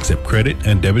services accept credit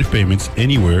and debit payments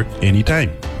anywhere, anytime.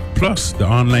 Plus, the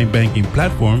online banking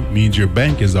platform means your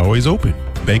bank is always open.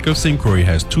 Bank of St. Croix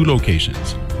has 2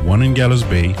 locations, one in Gallows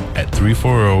Bay at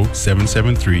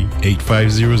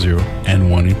 340-773-8500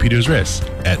 and one in Peters Rest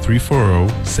at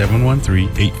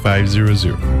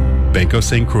 340-713-8500.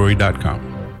 bankofstcroix.com.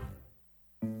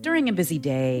 During a busy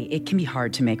day, it can be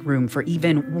hard to make room for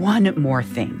even one more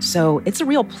thing. So it's a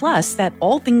real plus that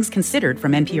All Things Considered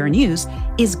from NPR News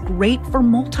is great for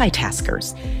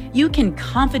multitaskers. You can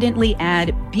confidently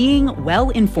add being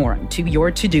well-informed to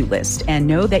your to-do list and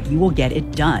know that you will get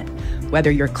it done.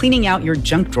 Whether you're cleaning out your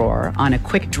junk drawer on a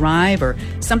quick drive or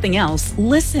something else,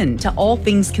 listen to All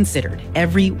Things Considered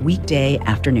every weekday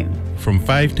afternoon. From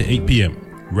 5 to 8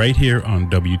 p.m., right here on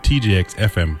WTJX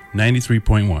FM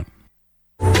 93.1.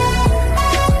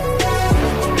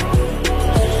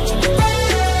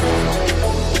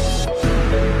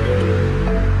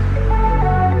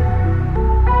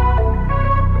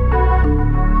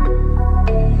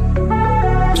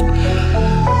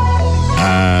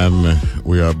 And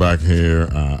we are back here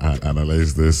and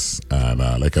Analyze This. And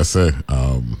like I said,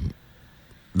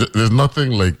 there's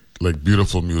nothing like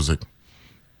beautiful music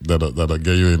that'll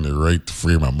get you in the right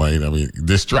frame of mind. I mean,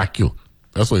 distract you.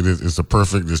 That's what it is. It's a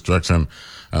perfect distraction.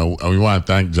 And we want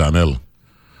to thank Janelle,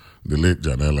 the late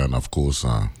Janelle, and of course,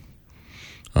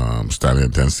 Stanley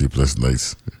and 10 C Plus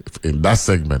Nights in that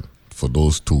segment for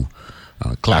those two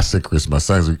classic Christmas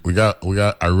songs. We got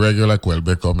a regular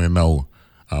Quelbe coming now.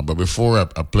 But before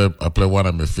I play one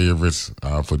of my favorites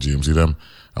for James Edom,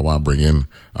 I want to bring in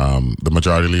the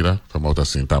Majority Leader from out of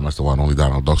St. Thomas, the one only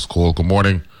Donald Ducks Cole. Good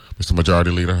morning, Mr.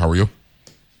 Majority Leader. How are you?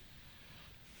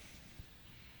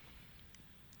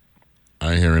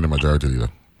 I ain't hearing the Majority Leader.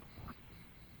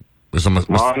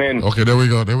 Morning. Okay, there we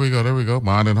go.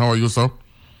 Morning. How are you, sir?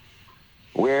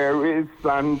 Where is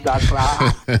Santa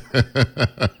Claus?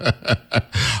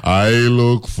 I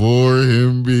look for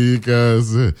him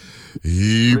because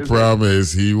he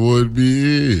promised he would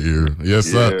be here. Yes,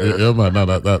 sir. Yeah, man. No,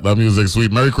 that music's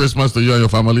sweet. Merry Christmas to you and your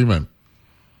family, man.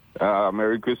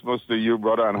 Merry Christmas to you,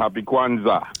 brother, and Happy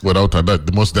Kwanzaa. Without a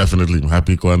doubt, most definitely.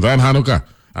 Happy Kwanzaa and Hanukkah.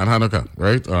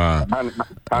 Right?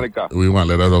 Hanukkah. We want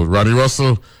to let that out. Ronnie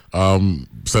Russell,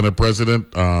 Senate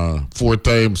President,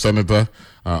 four-time Senator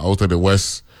out of the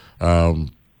West,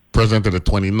 President of the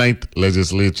 29th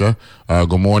Legislature.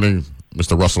 Good morning,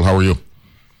 Mr. Russell. How are you?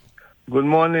 Good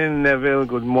morning, Neville.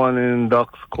 Good morning,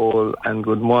 Ducks Cole, and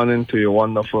good morning to your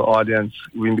wonderful audience.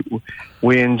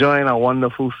 We're enjoying a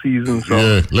wonderful season. So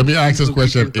yeah, let me ask this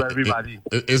question. Everybody.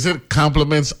 Is it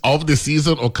compliments of the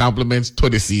season or compliments to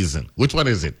the season? Which one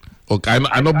is it? Okay,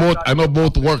 I know both. I know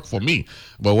both work for me,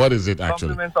 but what is it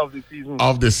actually? Compliments of the season.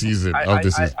 Of the season. I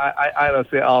don't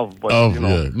say of, but of, you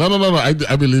know. Yeah. No. I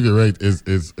believe you're right.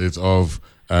 It's of.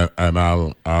 And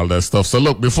all that stuff. So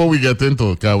look, before we get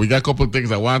into it, we got a couple of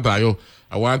things I want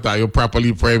to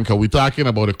properly frame, because we're talking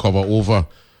about the cover over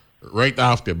right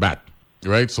after bat,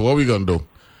 right? So what we gonna do?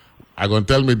 I gonna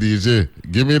tell me DJ,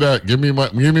 give me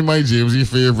my Jamesy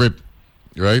favorite,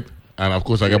 right? And of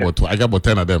course I got about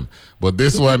 10 of them. But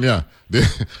this one, yeah. This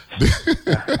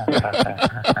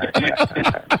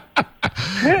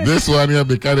one, yeah,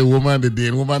 because the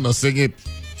Dane woman not sing it.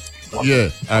 Yeah,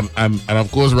 and of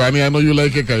course, Ronnie, I know you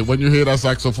like it, cause when you hear that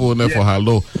saxophone there for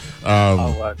hello,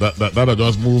 that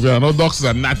just move. Yeah, I know Ducks is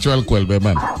a natural Quelbe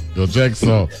man. Your Jack,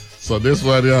 so this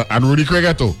one, yeah, and Rudy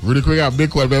Krieger too. Rudy Krieger, a big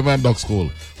Quelbe man, Ducks Cole,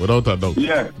 without a doubt.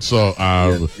 Yeah. So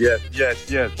yes.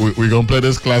 We gonna play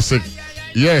this classic.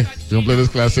 Yeah, we gonna play this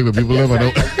classic with people never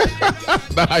know.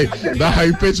 that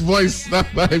high pitched voice, that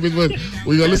high pitched voice.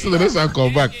 We gonna listen to this and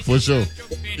come back for sure.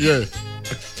 Yeah.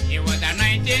 It was a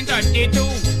 1932.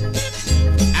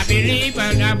 I believe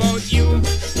about you.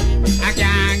 I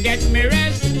can't get me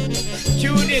rest.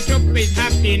 Chew this up with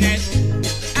happiness.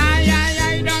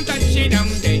 I don't touch it down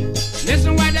there.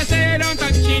 Listen what I say, don't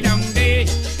touch it down there.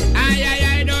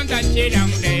 I don't touch it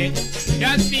down there.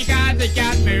 Just because it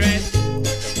got me rest.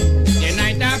 The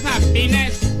night of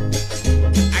happiness.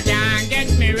 I can't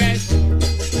get me rest.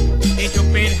 It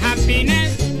took with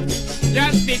happiness.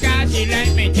 Just because she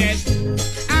let me just.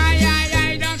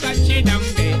 I don't touch it down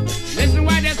there. Listen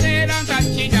what they say, don't touch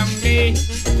it down there.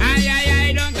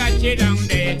 I don't touch it down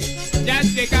there.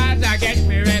 Just because I get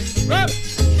me rest. Whoop.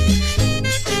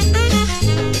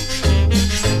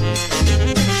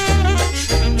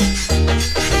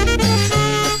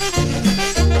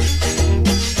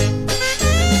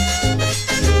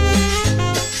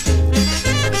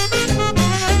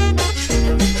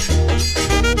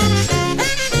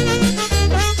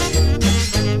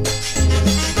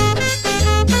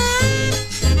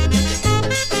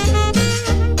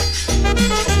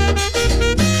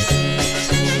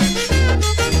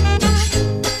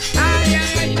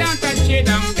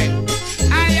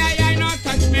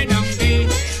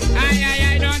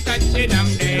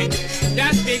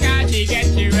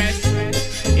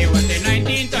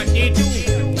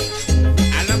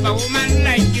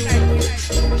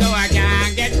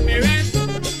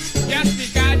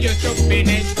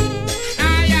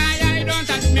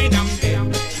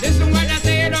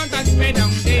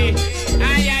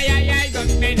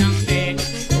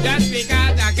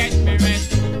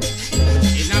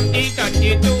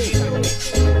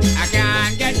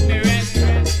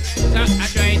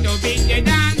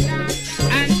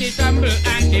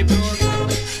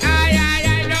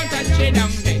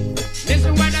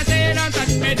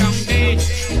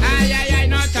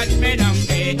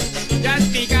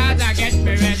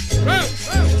 me rest.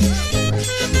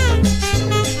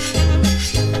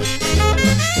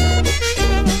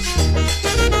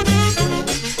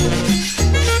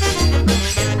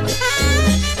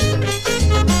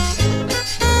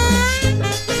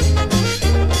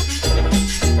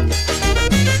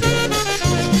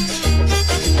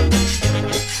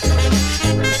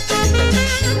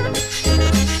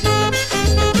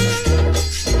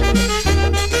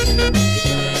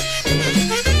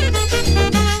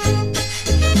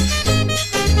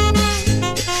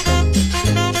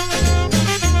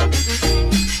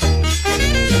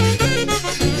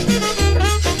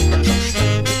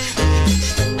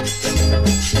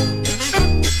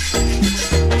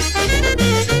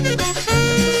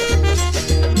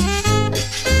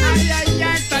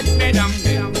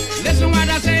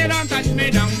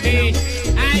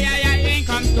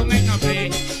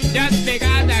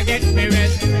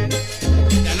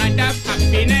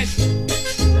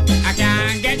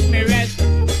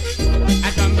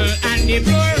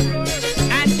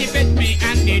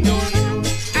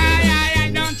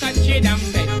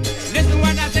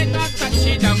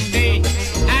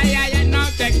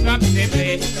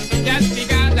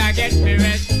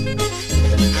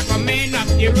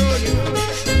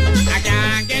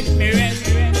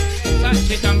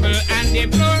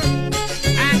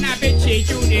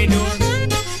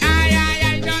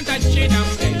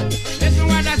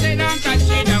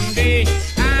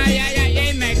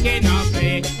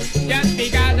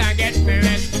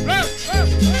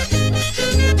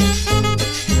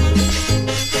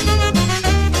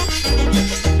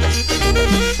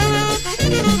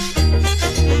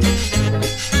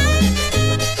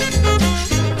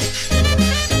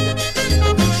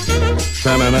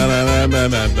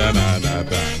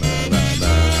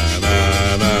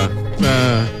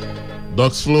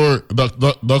 Whoa,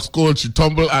 Duck's cold. She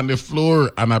tumbled on the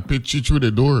floor and I pitched you through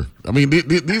the door. I mean,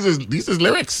 these is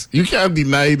lyrics. You can't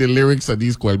deny the lyrics of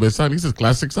these Kwelbe songs. This is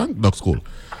classic song. Duck's cold.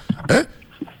 Eh?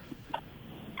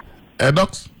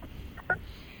 Ducks?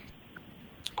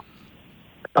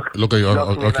 Look at you.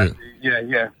 Okay.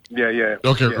 Yeah.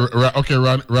 Okay, yeah. Okay,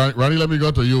 Ronnie, let me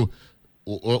go to you.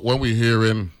 When we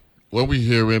hearing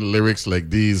lyrics like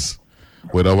these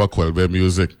with our Kwelbe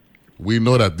music, we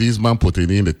know that these men putting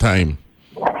in the time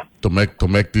to make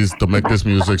this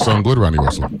music sound good, Ronnie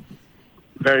Russell.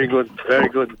 Very good.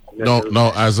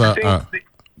 No, as a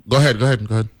go ahead.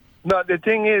 No, the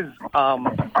thing is,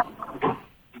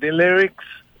 the lyrics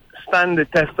stand the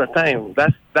test of time.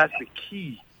 That's the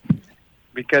key,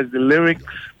 because the lyrics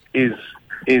is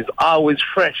always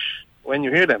fresh when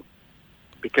you hear them,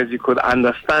 because you could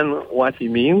understand what he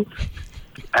means,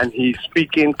 and he's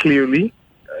speaking clearly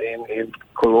in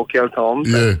colloquial terms.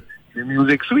 Yeah. The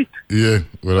music sweet. Yeah.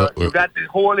 You got the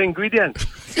whole ingredient.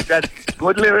 You got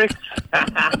good lyrics.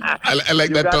 I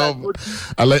like that term.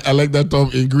 I like that term,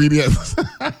 ingredients.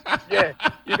 Yeah.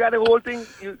 You got the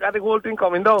whole thing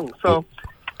coming down. So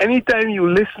anytime you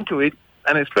listen to it,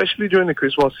 and especially during the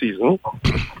Christmas season,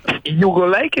 you will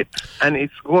like it. And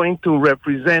it's going to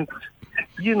represent,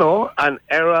 an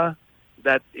era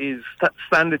that is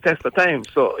stand the test of time.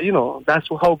 So, that's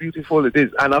how beautiful it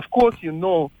is. And of course,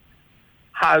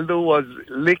 Haldo was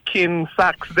licking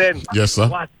sax then. Yes, sir.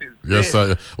 What is yes,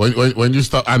 this? sir. When you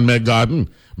start, and Meg Garden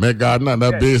and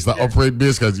that bass, the upright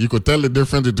bass, because you could tell the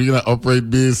difference between the upright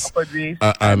bass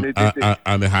and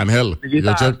the handheld. The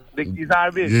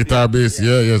guitar bass. Guitar bass,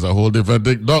 yeah, it's a whole different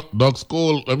thing. Doc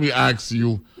School, let me ask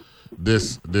you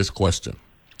this question,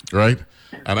 right?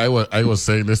 And I was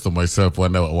saying this to myself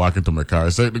when I was walking to my car. I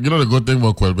said, the good thing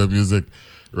about Kwelbe music,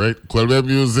 right? Kwelbe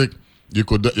music, you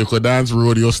could dance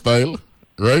rodeo style,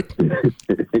 right?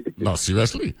 No,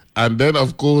 seriously. And then,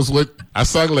 of course, with a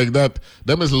song like that,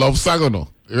 them is love song,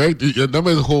 right? Them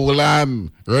is hold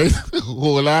on, right?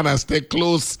 Hold on and stay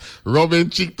close, rubbing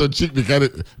cheek to cheek, because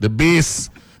the bass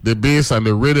and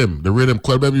the rhythm,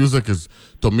 Kwelbe music is,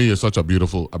 to me, is such a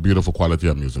beautiful quality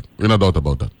of music. No doubt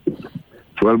about that.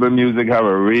 Kwelbe music have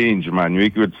a range, man.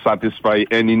 We could satisfy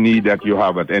any need that you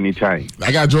have at any time.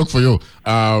 I got a joke for you.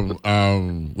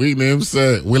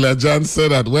 Willa John said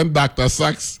that when Dr.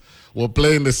 Sax were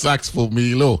playing the sax for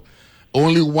Milo,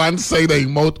 only one side of his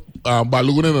mouth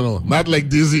ballooning, not like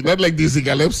Dizzy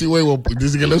Gillespie where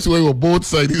were both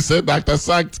sides. He said Dr.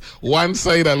 Sax one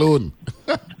side alone.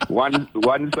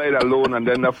 one side alone, and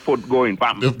then the foot going.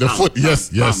 Bam, the bam, foot, bam, yes,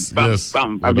 bam, yes, bam, yes.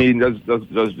 Bam. I mean,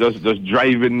 just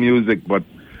driving music. But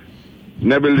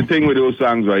Neville, the thing with those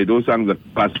songs, right? Those songs are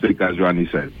classic, as Ronnie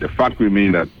said. The fact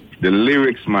remains that the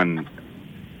lyrics, man,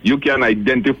 you can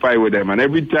identify with them. And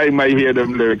every time I hear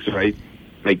them lyrics, right,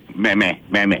 like meh.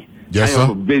 Yes, I am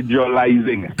sir.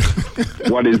 visualizing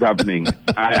what is happening.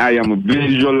 I am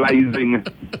visualizing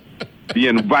the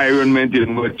environment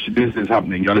in which this is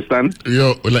happening. You understand?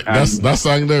 Yo, like that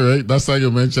song there, right? That song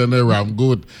you mentioned there, I'm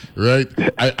good, right?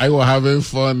 I was having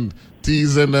fun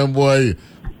teasing them boy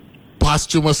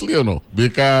posthumously, you know.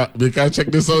 Because check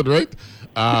this out, right?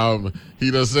 He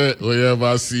just said, we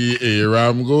ever see a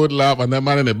ram good laugh, and that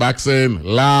man in the back saying,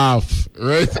 laugh,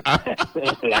 right?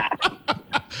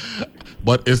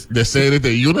 But they say it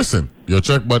in unison. You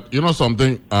check, but you know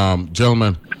something,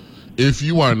 gentlemen, if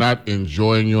you are not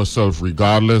enjoying yourself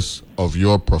regardless of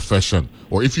your profession,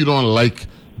 or if you don't like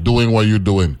doing what you're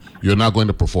doing, you're not going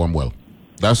to perform well.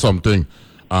 That's something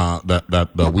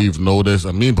that we've noticed,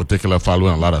 and me in particular,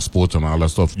 following a lot of sports and all that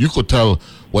stuff. You could tell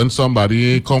when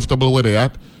somebody ain't comfortable where they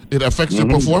at, it affects your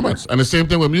performance. And the same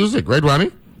thing with music, right, Ronnie?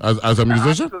 As a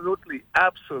musician?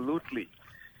 Absolutely.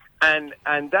 And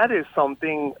that is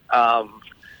something,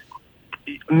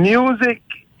 music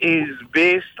is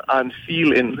based on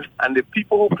feeling, and the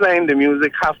people who playing the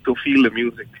music have to feel the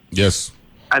music. Yes.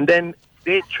 And then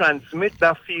they transmit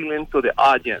that feeling to the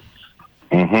audience.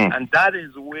 And that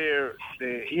is where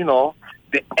the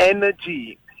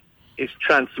energy is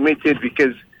transmitted,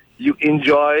 because you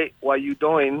enjoy what you're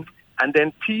doing, and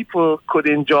then people could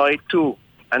enjoy it too.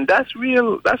 And that's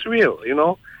real, you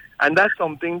know. And that's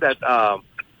something that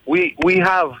we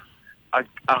have a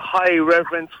high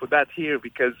reverence for that here,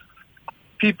 because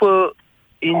people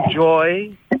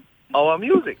enjoy our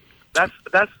music. That's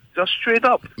just straight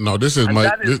up. No, this is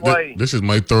this is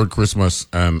my third Christmas,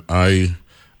 and I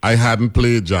hadn't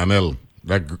played Janelle,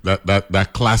 that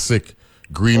classic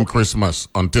Green Christmas,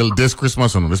 until this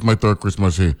Christmas. And this is my third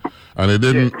Christmas here, and it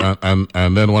didn't.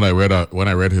 And then when I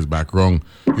read his background,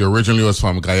 he originally was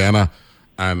from Guyana,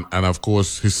 and of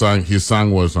course his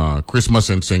song was Christmas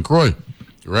in St. Croix,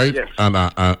 right? Yes.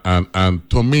 And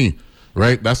to me,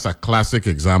 right, that's a classic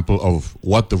example of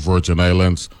what the Virgin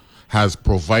Islands has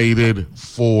provided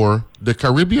for the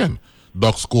Caribbean.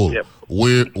 Duck School, yep.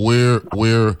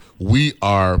 where we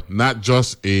are not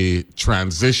just a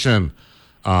transition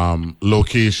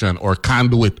location or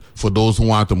conduit for those who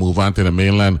want to move on to the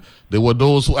mainland. There were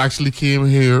those who actually came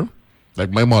here,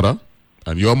 like my mother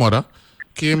and your mother,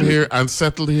 came here and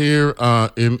settled here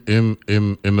in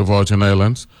the Virgin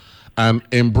Islands and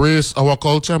embrace our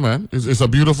culture, man. It's a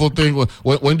beautiful thing.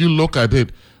 When you look at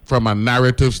it from a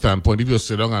narrative standpoint, if you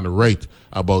sit down and write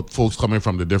about folks coming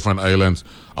from the different islands,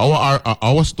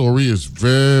 our story is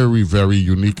very, very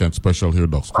unique and special here,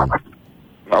 Duck School.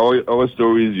 Our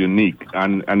story is unique,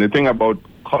 and the thing about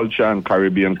culture and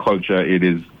Caribbean culture, it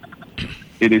is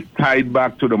tied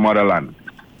back to the motherland.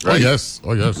 Right?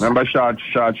 Oh yes. Remember, Shot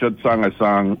sang a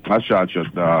song. Not Shot.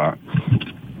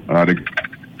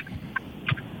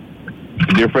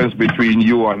 The difference between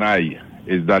you and I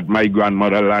is that my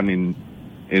grandmother land in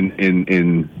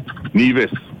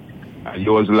Nevis, and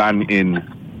yours land in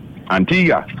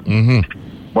Antigua.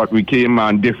 But we came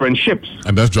on different ships.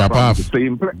 And that's drop off. The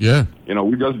same place. Yeah. You know,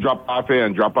 we just drop off here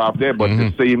and drop off there, but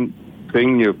the same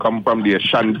thing. You come from the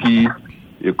Ashanti,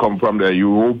 you come from the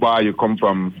Yoruba, you come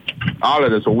from all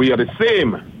of this. So we are the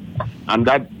same. And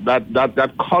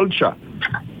that culture,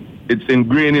 it's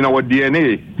ingrained in our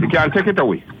DNA. You can't take it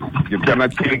away. You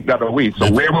cannot take that away.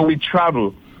 So wherever we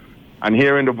travel, and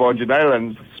here in the Virgin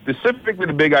Islands, specifically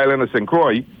the big island of St.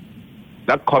 Croix,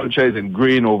 that culture is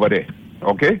ingrained over there.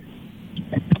 Okay?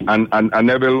 And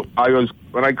Neville,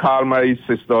 when I call my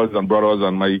sisters and brothers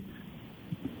and my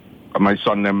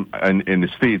son them in the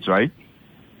States, right?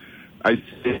 I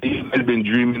say, I've been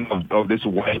dreaming of this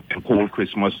white and cold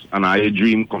Christmas, and I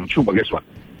dream come true. But guess what?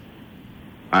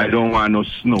 I don't want no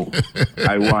snow.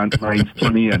 I want my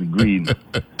sunny and green.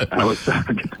 I was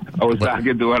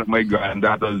talking to one of my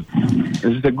granddaughters, and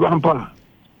she said, "Grandpa,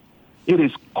 it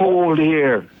is cold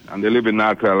here," and they live in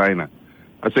North Carolina.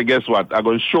 I said, "Guess what? I'm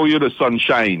going to show you the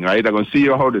sunshine, right? I'm going to see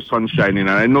you how the sun's shining,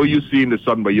 and I know you're seeing the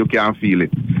sun, but you can't feel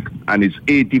it. And it's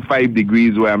 85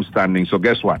 degrees where I'm standing. So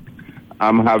guess what?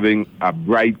 I'm having a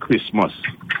bright Christmas."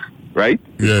 Right?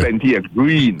 Yeah. Plenty of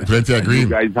green. Plenty of green. You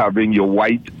guys having your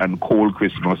white and cold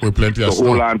Christmas. With plenty of snow.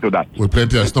 Hold on to that. With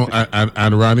plenty of snow.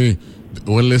 And Ronnie,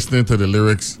 when listening to the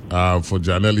lyrics for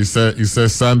Janelle, he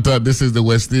says, "Santa, this is the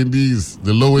West Indies.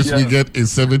 The lowest we get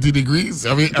is 70 degrees."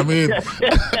 I mean,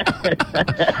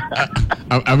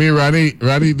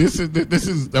 Ronnie, this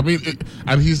is. I mean,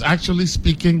 and he's actually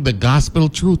speaking the gospel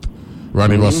truth.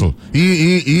 Ronnie Russell.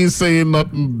 He is saying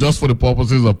nothing just for the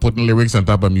purposes of putting lyrics on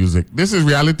top of music. This is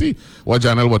reality. What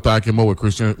Janelle was talking about with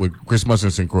Christmas in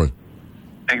St. Croix.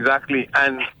 Exactly.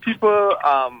 And people,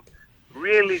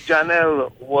 really,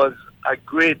 Janelle was a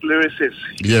great lyricist.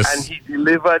 Yes. And he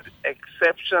delivered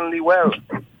exceptionally well.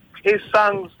 His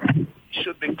songs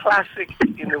should be classic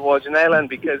in the Virgin Islands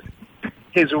because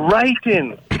his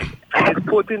writing and his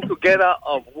putting together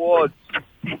of words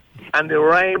and the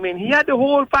rhyming, he had the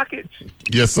whole package.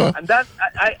 Yes, sir. And that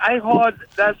I heard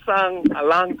that song a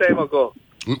long time ago.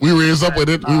 We raised up with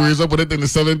it. We raised up with it in the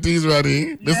 70s,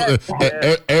 Roddy.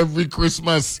 Every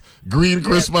Christmas, Green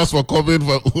Christmas were coming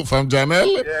from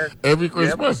Janelle. Yes. Every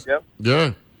Christmas. Yep.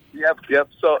 Yeah. Yep.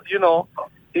 So,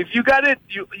 if you got it,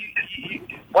 you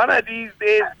one of these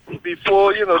days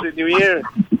before, the New Year,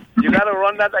 you got to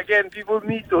run that again. People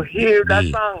need to hear that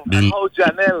song and how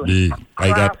Janelle.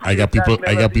 I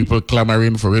got people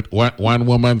clamoring for it. One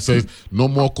woman says, "No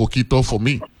more coquito for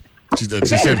me." She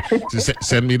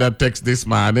sent me that text this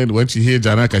morning when she heard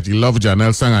Janelle, because she loved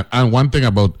Janelle's song. And one thing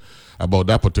about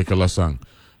that particular song,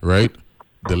 right?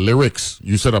 The lyrics,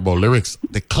 you said about lyrics,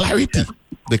 the clarity.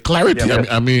 The clarity. Yeah.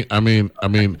 I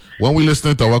mean, when we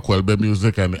listen to our Kwelbe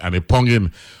music and the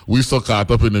ponging, we so caught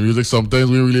up in the music.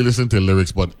 Sometimes we really listen to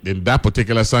lyrics, but in that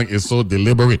particular song, it's so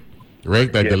deliberate,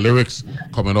 right? That the lyrics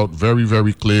coming out very,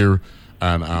 very clear.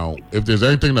 And if there's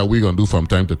anything that we're gonna do from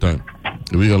time to time,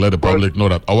 we're gonna let the public know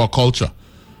that our culture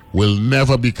will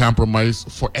never be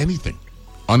compromised for anything,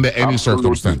 under any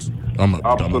circumstance. I'm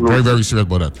very, very serious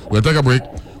about that. We'll take a break.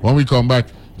 When we come back,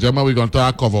 Gemma, we're gonna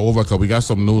talk cover over because we got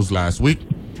some news last week,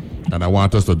 and I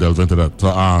want us to delve into that.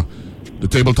 So, the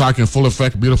table talk in full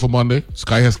effect. Beautiful Monday.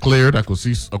 Sky has cleared. I could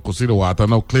see the water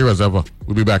now, clear as ever.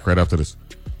 We'll be back right after this.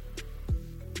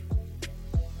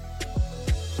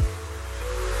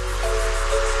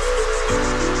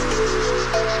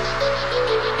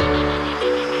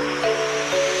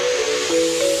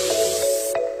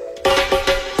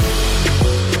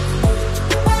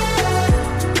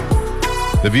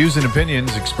 The views and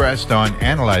opinions expressed on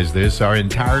Analyze This are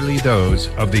entirely those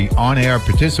of the on-air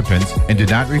participants and do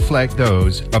not reflect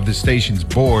those of the station's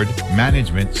board,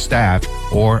 management, staff,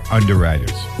 or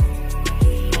underwriters.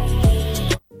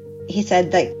 He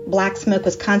said that black smoke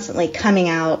was constantly coming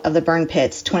out of the burn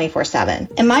pits 24/7.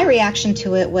 And my reaction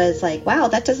to it was like, wow,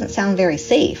 that doesn't sound very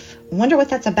safe. I wonder what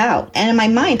that's about. And in my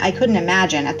mind, I couldn't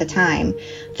imagine at the time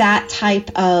that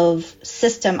type of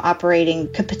system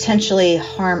operating could potentially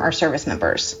harm our service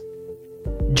members.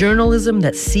 Journalism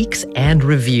that seeks and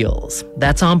reveals.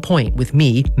 That's On Point with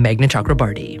me, Meghna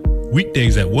Chakrabarty.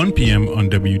 Weekdays at 1 p.m. on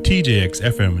WTJX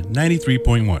FM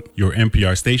 93.1, your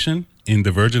NPR station in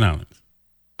the Virgin Islands.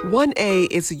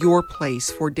 1A is your place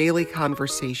for daily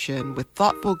conversation with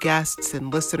thoughtful guests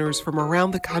and listeners from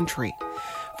around the country.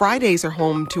 Fridays are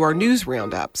home to our news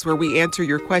roundups, where we answer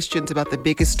your questions about the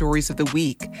biggest stories of the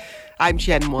week. I'm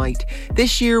Jen White.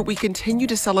 This year, we continue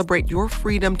to celebrate your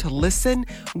freedom to listen,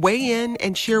 weigh in,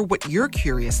 and share what you're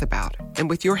curious about. And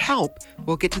with your help,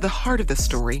 we'll get to the heart of the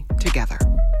story together.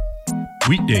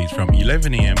 Weekdays from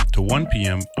 11 a.m. to 1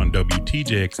 p.m. on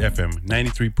WTJX FM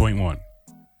 93.1.